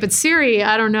like it, but Siri,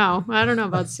 I don't know. I don't know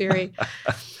about Siri.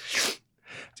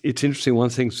 It's interesting. One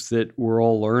of the things that we're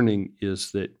all learning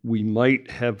is that we might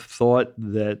have thought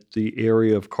that the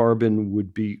area of carbon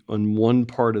would be on one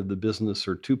part of the business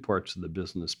or two parts of the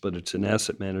business, but it's in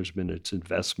asset management, it's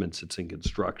investments, it's in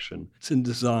construction, it's in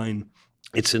design,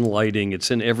 it's in lighting, it's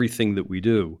in everything that we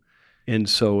do. And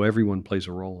so everyone plays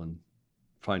a role in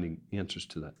finding answers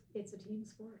to that. It's a team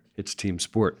sport. It's team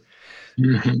sport.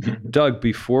 Doug,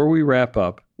 before we wrap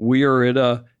up, we are at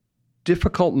a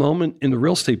difficult moment in the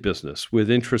real estate business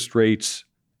with interest rates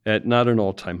at not an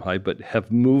all-time high, but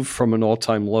have moved from an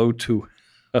all-time low to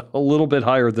a little bit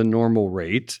higher than normal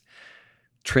rate.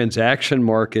 Transaction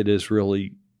market is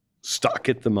really stuck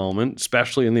at the moment,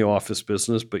 especially in the office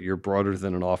business, but you're broader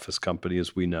than an office company,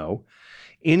 as we know.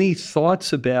 Any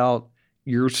thoughts about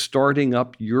you're starting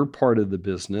up your part of the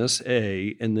business,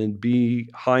 A, and then B,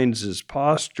 Hines's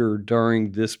posture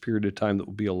during this period of time that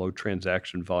will be a low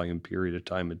transaction volume period of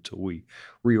time until we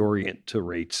reorient to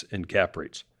rates and cap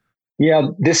rates? Yeah,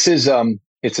 this is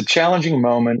it's a challenging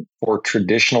moment for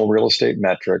traditional real estate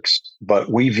metrics,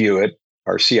 but we view it,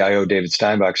 our CIO, David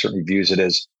Steinbach, certainly views it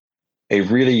as a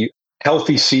really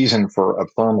healthy season for a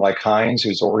firm like Hines,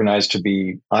 who's organized to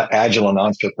be agile and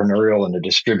entrepreneurial in a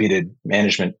distributed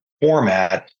management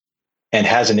format and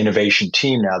has an innovation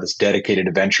team now that's dedicated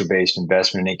to venture-based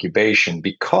investment and incubation,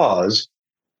 because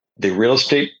the real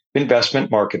estate investment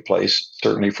marketplace,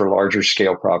 certainly for larger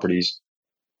scale properties,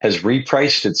 has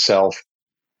repriced itself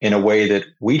in a way that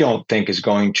we don't think is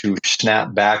going to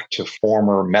snap back to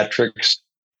former metrics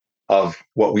of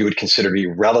what we would consider to be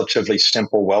relatively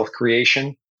simple wealth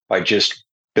creation by just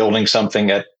building something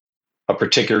at a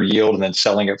particular yield and then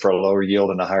selling it for a lower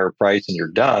yield and a higher price and you're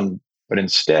done. But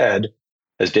instead,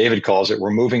 as David calls it,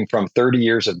 we're moving from 30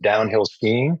 years of downhill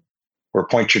skiing, where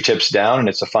point your tips down and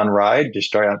it's a fun ride,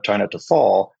 just try not to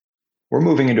fall. We're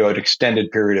moving into an extended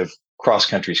period of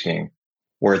cross-country skiing,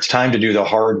 where it's time to do the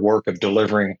hard work of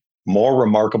delivering more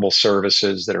remarkable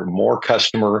services that are more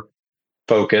customer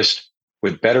focused,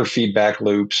 with better feedback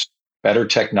loops, better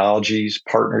technologies,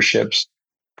 partnerships.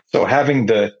 So having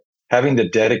the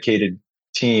dedicated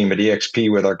team at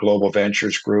EXP with our global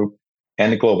ventures group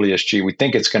and the global ESG, we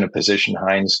think it's going to position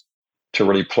Hines to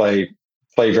really play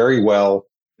very well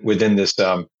within this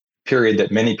period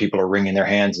that many people are wringing their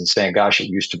hands and saying, gosh, it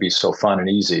used to be so fun and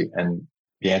easy. And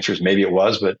the answer is maybe it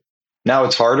was, but now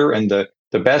it's harder. And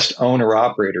the best owner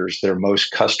operators that are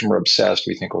most customer obsessed,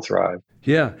 we think will thrive.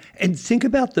 Yeah. And think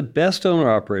about the best owner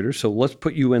operators. So let's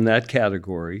put you in that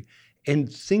category.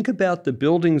 And think about the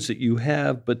buildings that you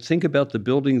have, but think about the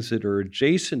buildings that are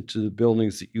adjacent to the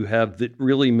buildings that you have that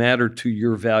really matter to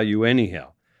your value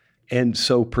anyhow. And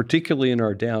so particularly in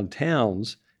our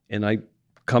downtowns, and I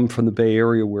come from the Bay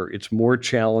Area where it's more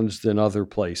challenged than other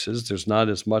places. There's not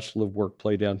as much live, work,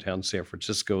 play downtown San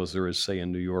Francisco as there is, say,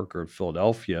 in New York or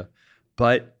Philadelphia.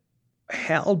 But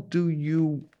how do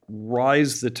you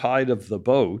rise the tide of the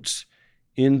boats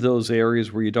in those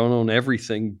areas where you don't own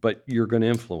everything, but you're going to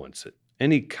influence it?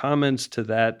 Any comments to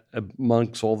that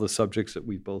amongst all the subjects that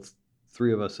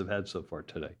three of us have had so far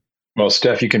today? Well,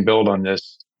 Steph, you can build on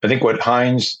this. I think what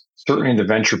Hines, certainly in the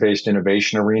venture-based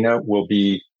innovation arena, will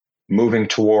be moving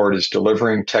toward is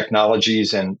delivering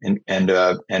technologies and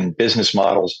business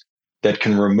models that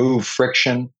can remove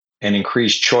friction and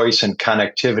increase choice and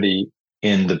connectivity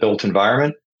in the built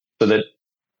environment, so that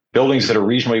buildings that are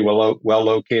reasonably well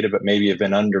located but maybe have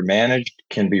been undermanaged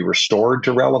can be restored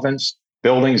to relevance.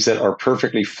 Buildings that are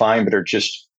perfectly fine but are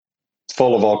just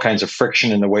full of all kinds of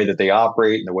friction in the way that they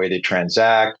operate and the way they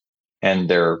transact, and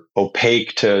they're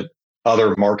opaque to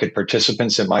other market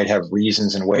participants that might have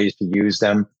reasons and ways to use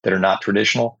them that are not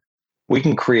traditional. We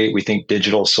can create, we think,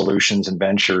 digital solutions and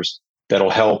ventures that'll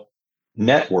help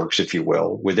networks, if you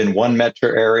will, within one metro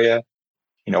area,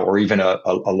 or even a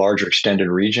larger extended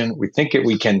region. We think that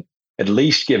we can at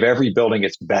least give every building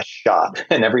its best shot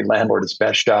and every landlord its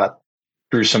best shot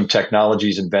through some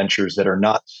technologies and ventures that are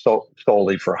not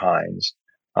solely for Hines.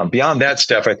 Beyond that,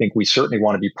 Steph, I think we certainly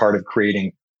want to be part of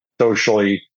creating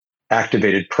socially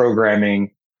activated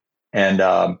programming and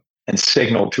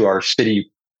signal to our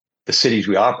city, the cities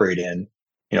we operate in,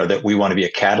 that we want to be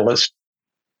a catalyst,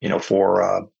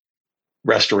 for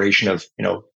restoration of,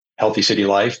 healthy city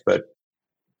life. But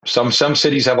some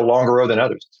cities have a longer road than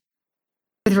others.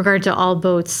 With regard to all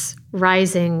boats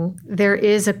rising, there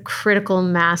is a critical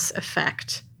mass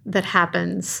effect that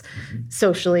happens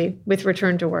socially with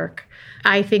return to work.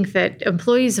 I think that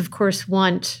employees, of course,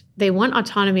 want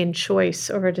autonomy and choice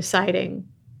over deciding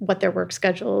what their work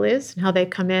schedule is and how they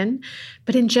come in.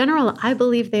 But in general, I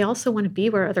believe they also want to be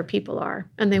where other people are,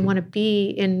 and they want to be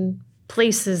in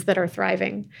places that are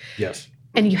thriving. Yes.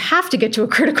 And you have to get to a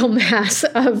critical mass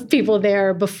of people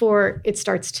there before it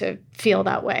starts to feel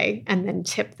that way, and then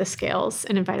tip the scales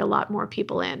and invite a lot more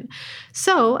people in.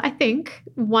 So I think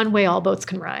one way all boats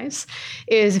can rise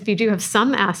is if you do have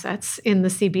some assets in the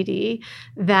CBD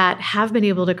that have been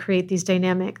able to create these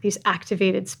dynamic, these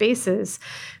activated spaces,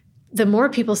 the more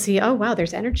people see, oh, wow,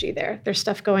 there's energy there. There's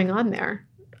stuff going on there.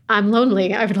 I'm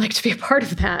lonely. I would like to be a part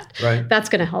of that. Right. That's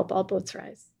going to help all boats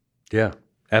rise. Yeah.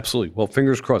 Absolutely. Well,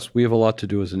 fingers crossed. We have a lot to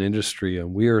do as an industry,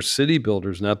 and we are city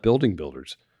builders, not building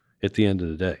builders at the end of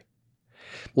the day.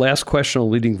 Last question on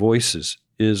Leading Voices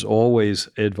is always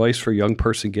advice for a young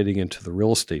person getting into the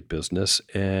real estate business.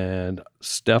 And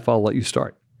Steph, I'll let you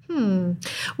start.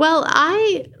 Well,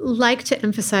 I like to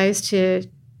emphasize to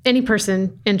any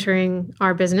person entering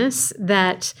our business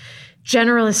that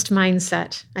generalist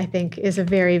mindset, I think, is a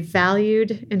very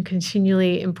valued and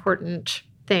continually important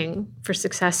thing for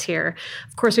success here.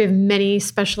 Of course, we have many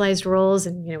specialized roles,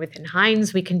 and within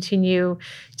Hines, we continue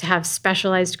to have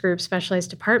specialized groups,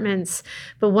 specialized departments.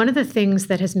 But one of the things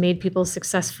that has made people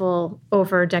successful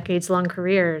over decades-long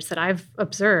careers that I've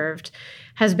observed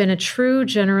has been a true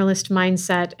generalist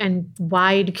mindset and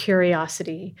wide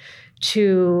curiosity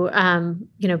to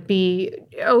be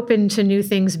open to new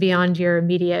things beyond your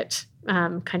immediate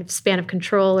kind of span of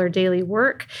control or daily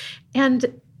work, and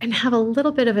have a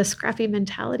little bit of a scrappy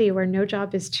mentality where no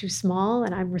job is too small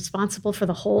and I'm responsible for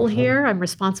the whole here. I'm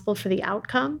responsible for the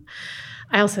outcome.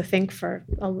 I also think for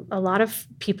a lot of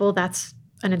people, that's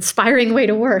an inspiring way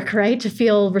to work, right? To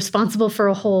feel responsible for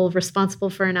a whole,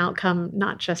 responsible for an outcome,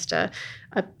 not just a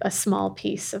small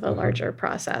piece of a larger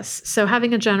process. So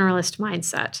having a generalist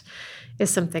mindset is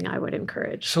something I would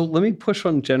encourage. So let me push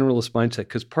on generalist mindset,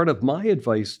 because part of my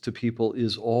advice to people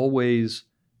is always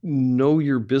know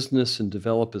your business and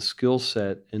develop a skill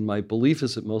set. And my belief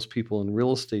is that most people in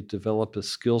real estate develop a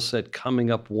skill set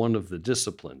coming up one of the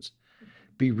disciplines.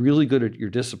 Be really good at your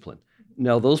discipline.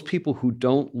 Now, those people who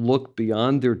don't look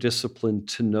beyond their discipline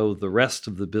to know the rest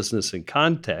of the business in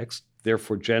context,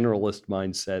 therefore generalist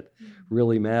mindset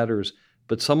really matters.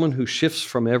 But someone who shifts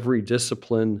from every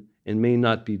discipline and may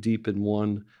not be deep in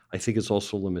one, I think is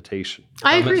also a limitation.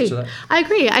 I agree.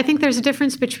 I think there's a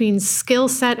difference between skill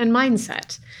set and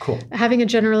mindset. Cool. Having a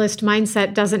generalist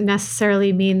mindset doesn't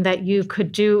necessarily mean that you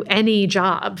could do any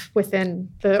job within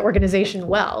the organization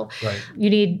well. Right. You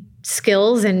need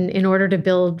skills, and in order to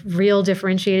build real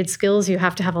differentiated skills, you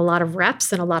have to have a lot of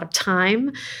reps and a lot of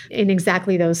time in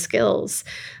exactly those skills.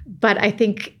 But I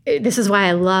think this is why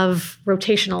I love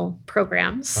rotational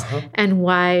programs and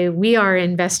why we are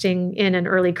investing in an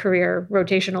early career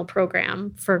rotational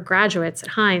program for graduates at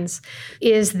Hines,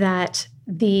 is that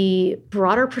the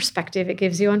broader perspective it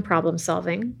gives you on problem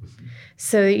solving.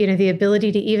 So, the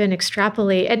ability to even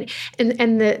extrapolate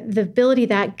and the ability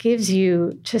that gives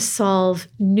you to solve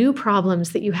new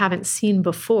problems that you haven't seen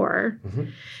before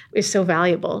is so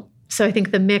valuable. So I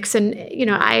think the mix, and,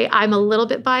 I'm a little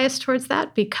bit biased towards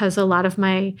that because a lot of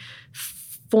my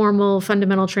formal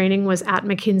fundamental training was at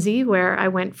McKinsey, where I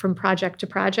went from project to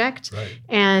project. Right.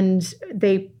 And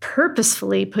they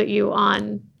purposefully put you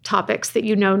on topics that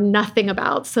you know nothing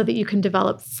about so that you can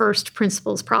develop first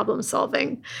principles problem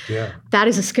solving. Yeah. That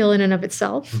is a skill in and of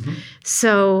itself.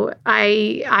 So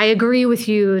I agree with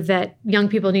you that young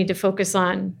people need to focus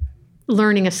on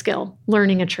learning a skill,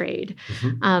 learning a trade,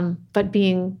 but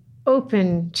being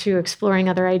open to exploring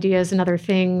other ideas and other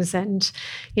things, and,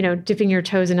 dipping your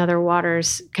toes in other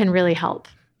waters can really help.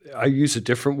 I use a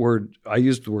different word. I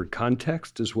use the word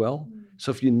context as well.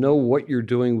 So if you know what you're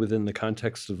doing within the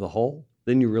context of the whole,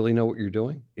 then you really know what you're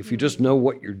doing. If you just know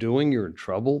what you're doing, you're in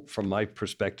trouble from my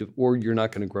perspective, or you're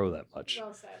not going to grow that much.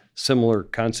 Well said. Similar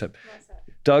concept. Well said.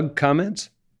 Doug, comments?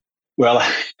 Well,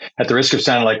 at the risk of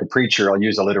sounding like a preacher, I'll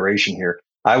use alliteration here.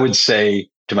 I would say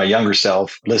to my younger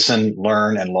self, listen,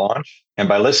 learn, and launch. And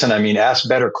by listen, I mean ask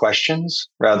better questions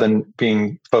rather than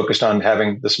being focused on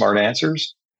having the smart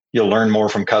answers. You'll learn more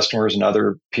from customers and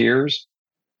other peers.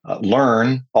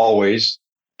 Learn always.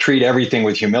 Treat everything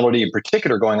with humility, in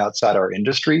particular going outside our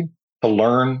industry to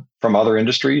learn from other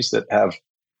industries that have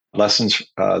lessons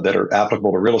that are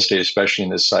applicable to real estate, especially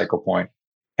in this cycle point.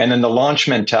 And then the launch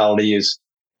mentality is,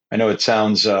 I know it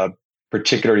sounds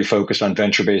particularly focused on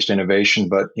venture-based innovation,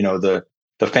 but the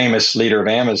famous leader of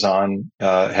Amazon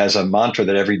has a mantra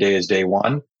that every day is day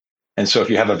one. And so if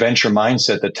you have a venture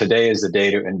mindset that today is the day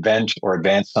to invent or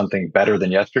advance something better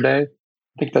than yesterday,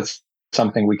 I think that's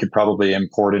something we could probably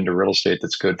import into real estate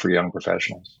that's good for young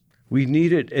professionals. We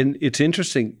need it. And it's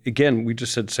interesting. Again, we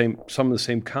just said some of the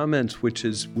same comments, which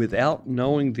is without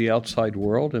knowing the outside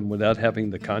world and without having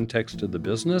the context of the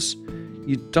business,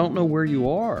 you don't know where you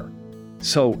are.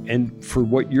 So, and for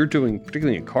what you're doing,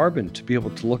 particularly in carbon, to be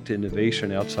able to look to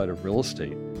innovation outside of real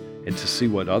estate and to see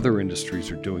what other industries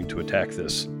are doing to attack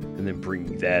this and then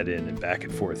bringing that in and back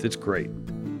and forth, it's great.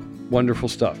 Wonderful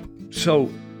stuff. So,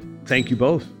 thank you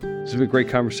both. This has been a great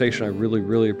conversation. I really,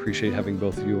 really appreciate having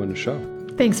both of you on the show.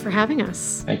 Thanks for having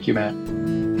us. Thank you, Matt.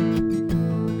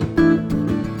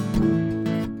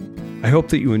 I hope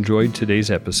that you enjoyed today's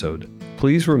episode.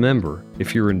 Please remember,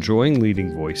 if you're enjoying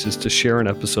Leading Voices, to share an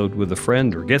episode with a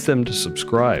friend or get them to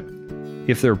subscribe.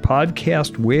 If they're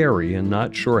podcast wary and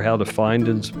not sure how to find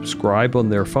and subscribe on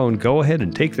their phone, go ahead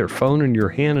and take their phone in your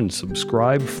hand and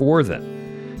subscribe for them.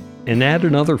 And add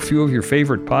another few of your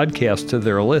favorite podcasts to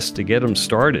their list to get them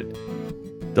started.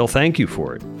 They'll thank you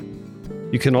for it.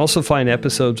 You can also find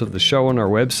episodes of the show on our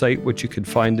website, which you can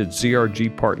find at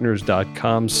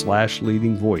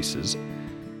zrgpartners.com/leadingvoices.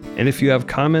 And if you have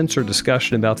comments or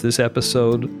discussion about this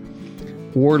episode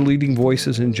or Leading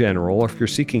Voices in general, or if you're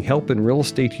seeking help in real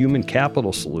estate human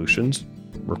capital solutions,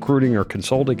 recruiting or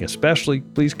consulting especially,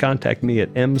 please contact me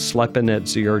at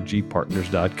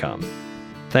msleppen@zrgpartners.com.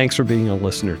 Thanks for being a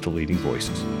listener to Leading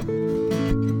Voices.